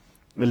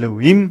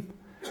Elohim,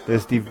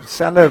 dis die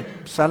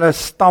selfe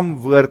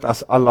stamwoord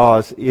as Allah,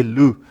 as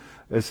Elu,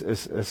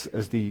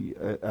 is die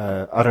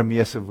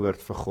Arameese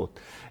woord vir God.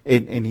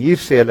 En hier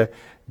sê hulle,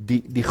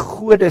 die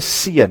gode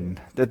seun,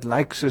 dit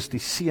lyk soos die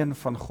seun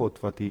van God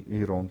wat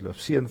hier rondloop,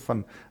 seun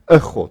van 'n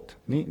God,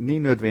 nie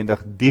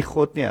noodwendig die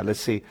God nie, hulle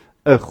sê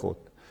 'n God.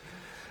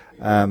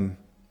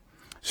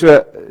 So,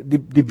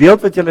 die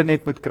beeld wat julle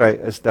net moet kry,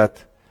 is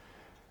dat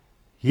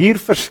hier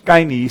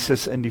verskyn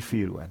Jesus in die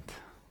vuuroond.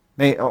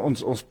 Nee,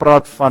 ons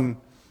praat van,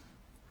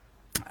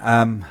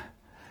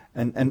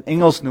 in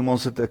Engels noem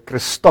ons dit 'n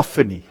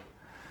Christophany.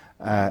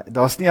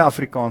 Daar's nie 'n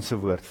Afrikaanse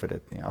woord vir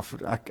dit nie.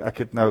 Ek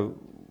het nou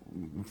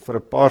vir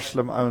 'n paar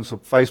slim ouens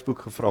op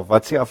Facebook gevra,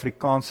 wat is die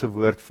Afrikaanse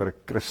woord vir 'n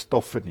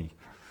Christophany?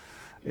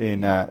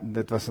 En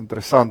dit was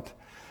interessant.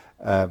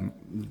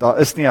 Daar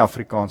is nie 'n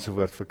Afrikaanse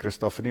woord vir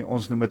Christophany,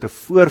 ons noem dit 'n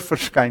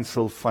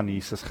voorverskynsel van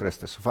Jesus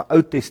Christus, of 'n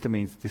Ou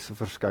Testamentiese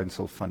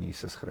verskynsel van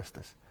Jesus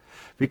Christus.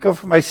 Wie kan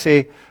vir my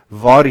sê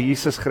waar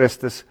Jesus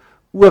Christus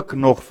ook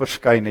nog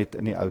verskyn het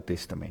in die Ou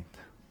Testament?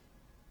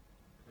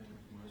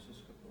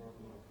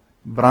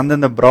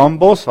 Brandende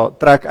braambos,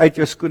 trek uit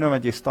jou skoene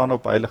want jy staan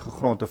op heilige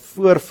grond, 'n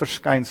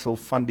voorverskynsel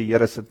van die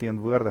Here se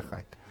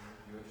teenwoordigheid.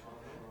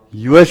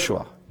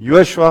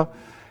 Joshua,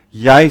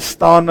 jy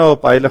staan nou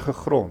op heilige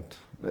grond.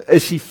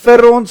 Is hy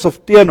vir ons of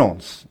teen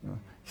ons?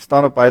 Hy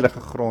staan op heilige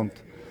grond.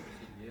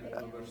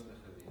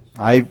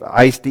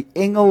 Hy is die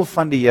engel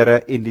van die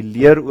Here en die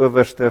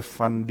leerowerste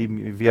van die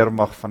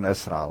weermag van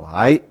Israel.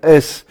 Hy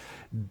is,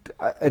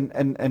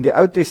 in die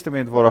Ou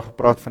Testament word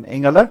gepraat van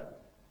engele,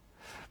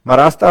 maar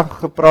as daar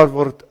gepraat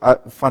word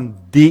van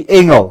die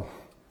engel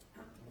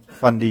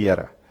van die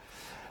Here,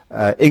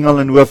 engel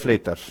in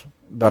hoofletters,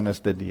 dan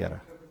is dit die Here.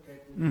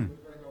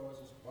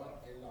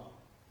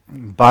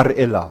 Bar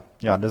Ella,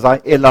 ja, dis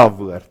daai Ella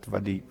woord,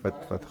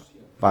 wat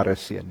Bar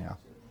is seun, ja.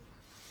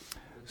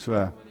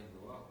 So,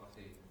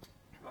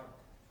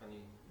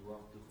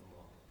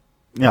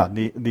 ja,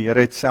 die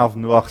Here het self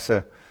Noag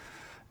se,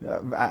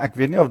 ek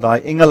weet nie of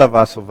daai engele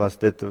was, of was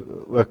dit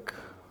ook,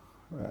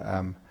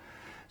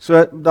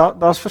 so,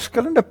 daar's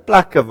verskillende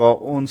plekke waar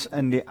ons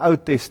in die Ou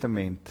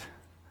Testament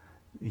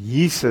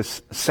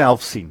Jesus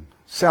self sien,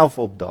 self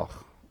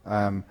opdaag.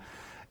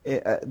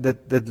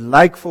 Dit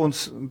lyk vir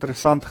ons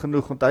interessant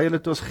genoeg, onthou julle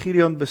toe ons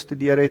Gideon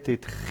bestudeer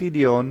het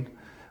Gideon,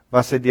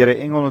 was hy deur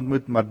 'n engel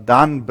ontmoet, maar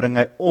dan bring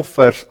hy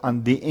offers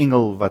aan die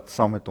engel wat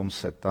saam met hom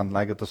sit, dan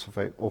lyk dit asof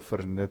hy offer,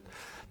 en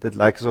dit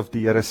lyk asof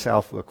die Here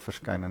self ook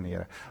verskyn aan die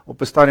Here.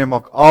 Op 'n stadium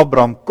maak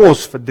Abraham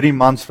kos vir 3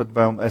 mans wat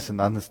by hom is, en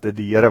dan is dit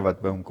die Here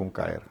wat by hom kom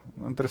kuier.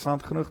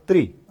 Interessant genoeg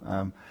 3,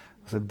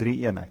 was 'n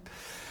 3-eenheid.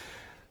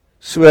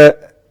 So,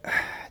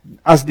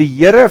 as die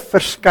Here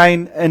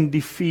verskyn in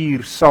die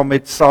vuur saam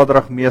met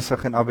Sadrag,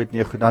 Mesach en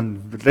Abednego,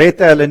 dan red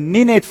hy hulle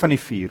nie net van die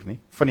vuur nie,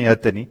 van die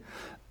hitte nie.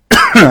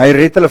 Hy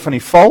red hulle van die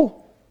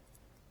val.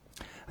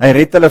 Hy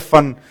red hulle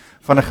van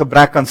 'n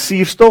gebrek aan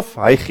suurstof.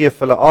 Hy gee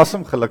vir hulle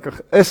asem.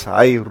 Gelukkig is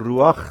hy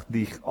Ruach,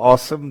 die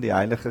asem, die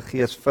Heilige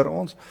Gees vir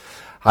ons.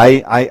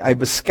 Hy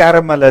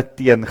beskerm hulle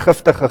teen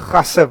giftige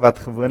gasse wat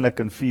gewoonlik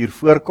in vuur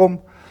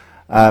voorkom.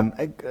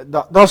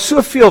 Daar's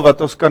soveel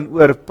wat ons kan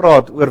oor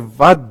praat, oor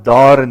wat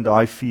daar in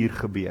daai vuur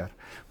gebeur.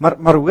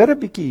 Maar hoor 'n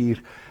bietjie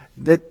hier,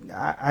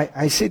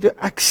 hy sê,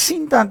 ek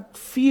sien dan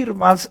 4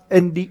 mans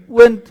in die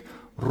oond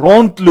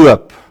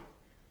rondloop.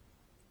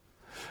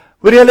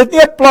 Hoor jy, hulle het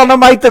nie 'n plan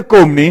om uit te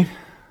kom nie.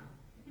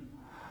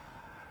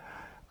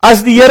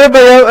 As die Here by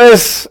jou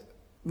is,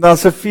 dan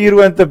is 'n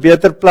vuuroond 'n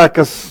beter plek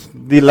as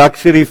die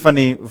luxury van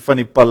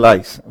die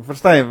paleis.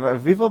 Verstaan jy,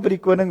 wie wil by die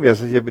koning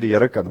wees as jy by die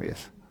Here kan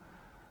wees?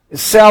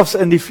 Selfs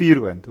in die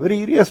vuuroond. Hoor,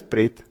 hierdie is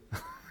pret.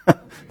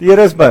 Die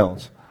Here is by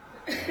ons.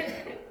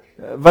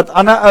 Wat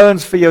ander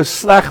ouens vir jou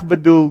sleg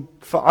bedoel,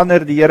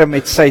 verander die Here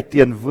met sy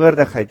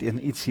teenwoordigheid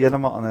in iets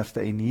heeltemal anders.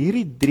 En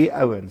hierdie 3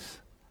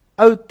 ouens,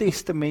 Ou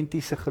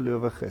Testamentiese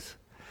gelowiges,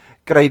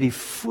 kry die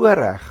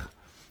voorreg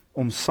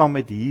om saam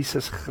met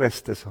Jesus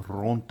Christus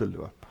rond te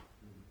loop.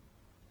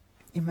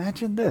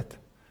 Imagine dit.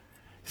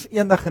 Is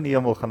eendag in die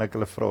hemel gaan ek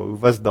hulle vra, hoe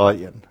was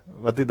daai een?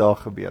 Wat het daar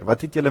gebeur?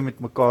 Wat het julle met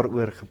mekaar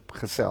oor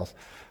gesels?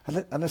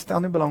 Hulle stel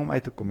nie belang om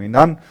uit te kom nie.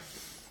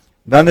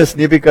 Dan is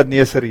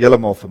Nebukadneser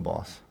heeltemal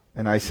verbaas.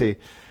 En hy sê,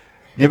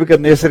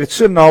 Nebukadneser het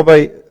so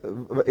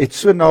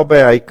naby,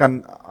 hy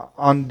kan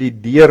aan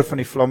die deur van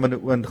die vlammende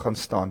oond gaan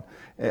staan.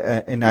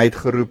 En hy het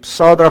geroep,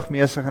 Sadrag,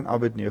 Mesach en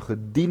Abednego,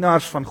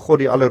 dienaars van God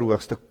die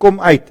Allerhoogste, kom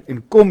uit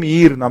en kom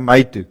hier na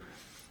my toe.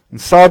 En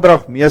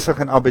Sadrag, Mesach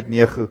en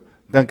Abednego,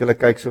 dink hulle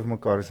kyk so vir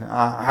mekaar en sê,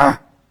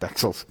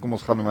 deksels, kom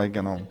ons gaan na my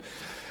gaan aan.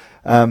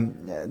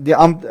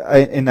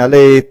 En hulle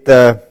het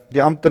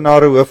die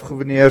amptenare,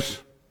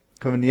 hoofgouverneurs,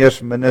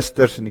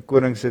 ministers en die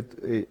konings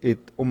het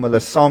om hulle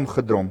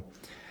saamgedrom.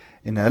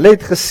 En hulle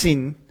het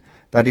gesien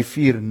dat die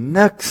vuur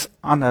niks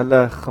aan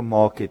hulle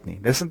gemaak het nie.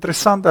 Dis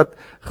interessant dat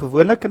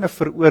gewoonlik in 'n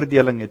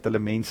veroordeling het hulle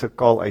mense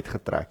kaal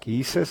uitgetrek.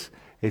 Jesus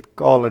het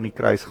kaal in die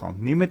kruis gehang.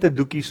 Nie met 'n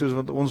doekie soos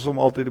wat ons hom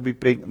altyd op die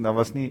preek, daar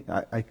was nie,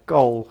 hy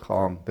kaal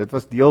gehang. Dit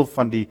was deel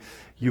van die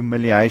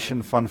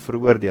humiliation van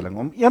veroordeling.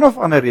 Om een of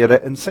ander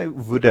rede in sy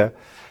woede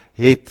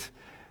het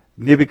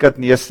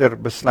Nebukadneser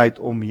besluit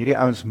om hierdie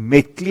ouens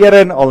met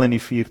klere en al in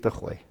die vuur te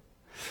gooi.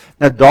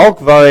 Nou dalk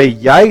wou hy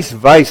juis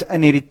wys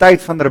in hierdie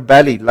tyd van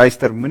rebellie,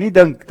 luister, moenie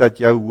dink dat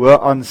jou hoë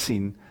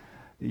aansien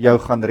jou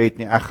gaan red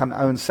nie. Ek gaan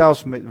ouens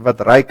selfs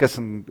wat ryk is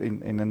en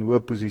in hoë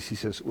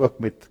posisies is, ook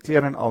met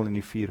klere en al in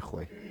die vuur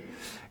gooi.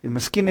 En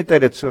miskien het hy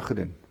dit so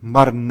gedoen,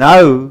 maar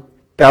nou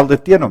tel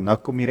dit teen hom. Nou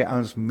kom hierdie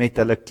ouens met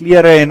hulle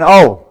klere en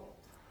al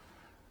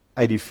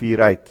uit die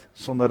vuur uit,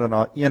 sonder dat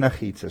daar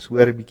enigiets is.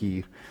 Hoor 'n bietjie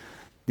hier.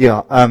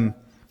 Ja,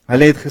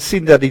 hulle het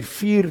gesien dat die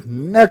vuur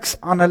niks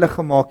aan hulle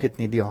gemaak het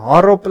nie. Die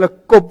hare op hulle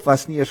kop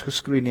was nie eers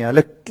geskroei nie.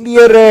 Hulle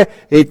klere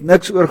het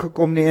niks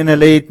oorgekom nie en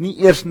hulle het nie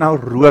eers na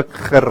rook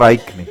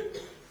geruik nie.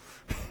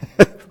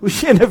 Hoe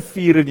sien 'n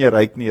vuur en jy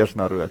ruik nie eers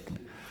na rook nie?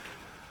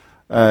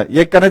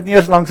 Jy kan dit nie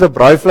eers langs 'n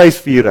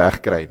braaivleisvuur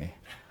regkry nie.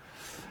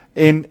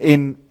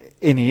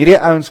 En hierdie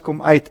ouens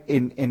kom uit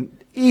en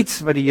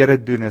iets wat die Here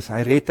doen is,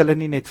 hy red hulle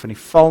nie net van die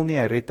val nie,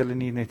 hy red hulle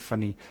nie net van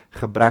die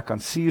gebrek aan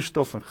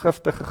suurstof en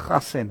giftige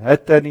gasse en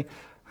hitte nie,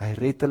 hy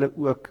red hulle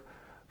ook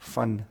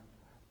van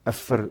 'n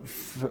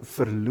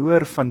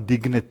verloor van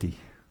dignity.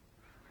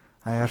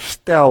 Hy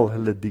herstel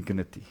hulle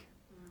dignity.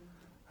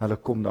 Hulle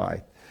kom daar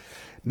uit.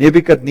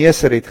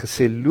 Nebukadneser het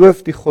gesê,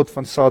 loof die God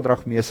van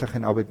Sadrag, Mesach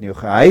en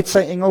Abednego. Hy het sy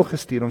engel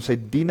gestuur om sy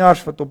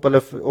dienaars wat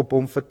op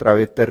hom vertrou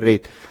het te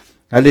red.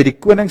 Hulle het die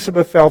koning se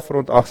bevel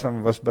verontagsaam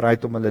en was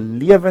bereid om hulle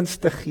lewens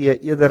te gee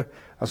eerder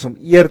as om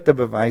eer te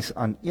bewys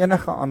aan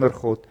enige ander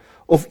god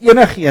of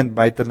enigeen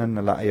buite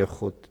hulle eie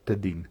God te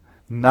dien.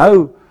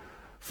 Nou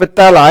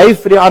vertel hy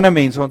vir die ander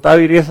mense, onthou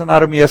hierdie is in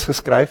Aramees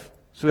geskryf,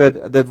 so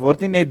dit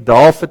word nie net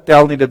daar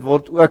vertel nie, dit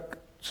word ook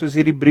soos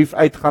hierdie brief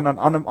uitgaan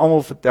aan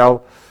almal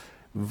vertel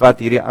wat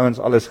hierdie ouens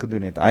alles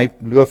gedoen het. Hy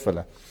loof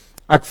hulle.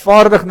 Ek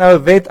vaardig nou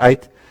 'n wet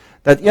uit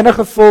dat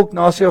enige volk,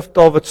 nasie of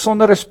taal wat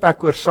sonder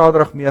respek oor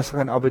Sadrag, Mesach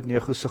en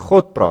Abednego se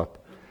God praat,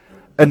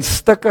 in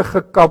stukke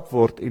gekap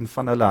word en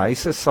van hulle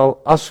huise sal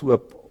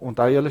ashoop,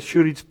 onthou julle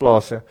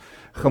shuritsplase,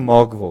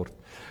 gemaak word.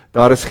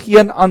 Daar is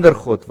geen ander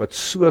God wat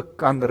so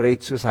kan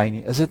red soos hy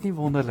nie. Is dit nie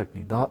wonderlik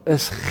nie? Daar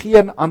is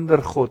geen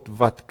ander God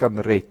wat kan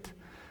red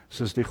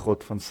soos die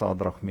God van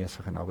Sadrag,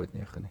 Mesach en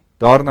Abednego nie.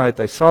 Daarna het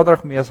hy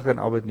Sadrag, Mesach en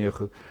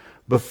Abednego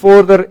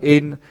bevorder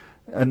en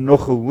in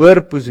nog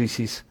hoër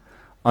posisies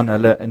aan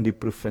hulle in die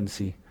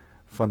provinsie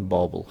van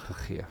Babel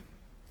gegee.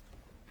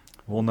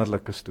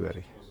 Wonderlike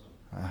storie.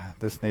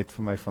 Dis net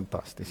vir my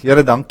fantasties.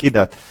 Here, dankie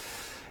dat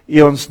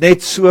U ons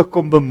net so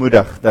kom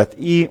bemoedig, dat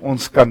U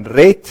ons kan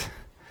red,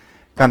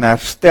 kan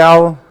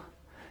herstel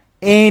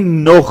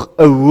en nog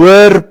 'n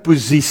hoër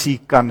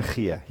posisie kan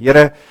gee.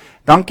 Here,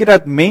 dankie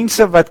dat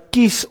mense wat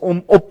kies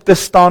om op te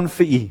staan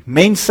vir U,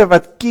 mense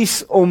wat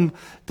kies om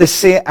te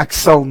sê ek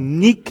sal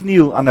nie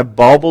kniel aan 'n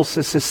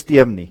Babelse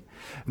stelsel nie.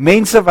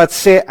 Mense wat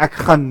sê ek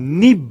gaan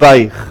nie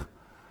buig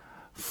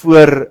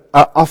voor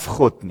 'n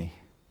afgod nie.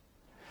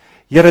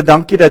 Here,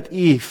 dankie dat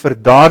U vir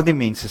daardie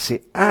mense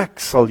sê ek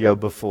sal jou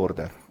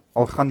bevorder.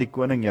 Al gaan die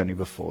koning jou nie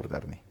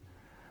bevorder nie.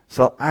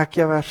 Sal ek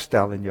jou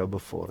herstel en jou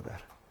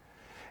bevorder.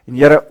 En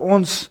Here,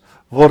 ons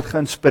word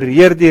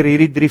geïnspireer deur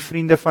hierdie 3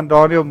 vriende van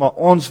Daniël, maar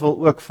ons wil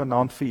ook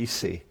vanaand vir u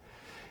sê,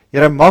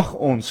 Here, mag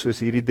ons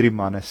soos hierdie 3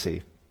 manne sê,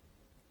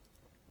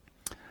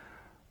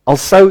 al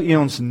sou u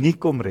ons nie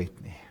kom red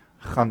nie,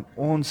 gaan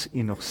ons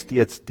u nog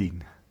steeds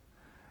dien.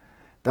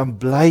 Dan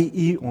bly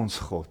u ons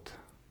God.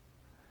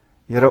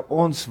 Here,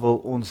 ons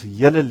wil ons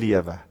hele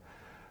lewe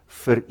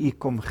vir u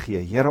kom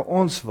gee. Here,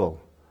 ons wil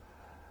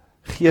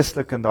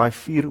geestelik in daai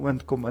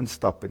vuuroond kom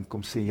instap en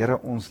kom sê, Here,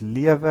 ons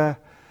lewe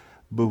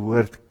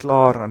behoort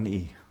klaar aan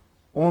u.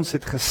 Ons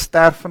het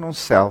gesterf in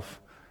onsself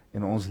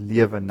en ons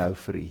lewe nou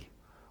vir u.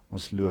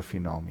 Ons loof u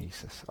naam,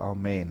 Jesus.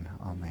 Amen.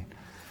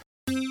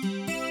 Amen.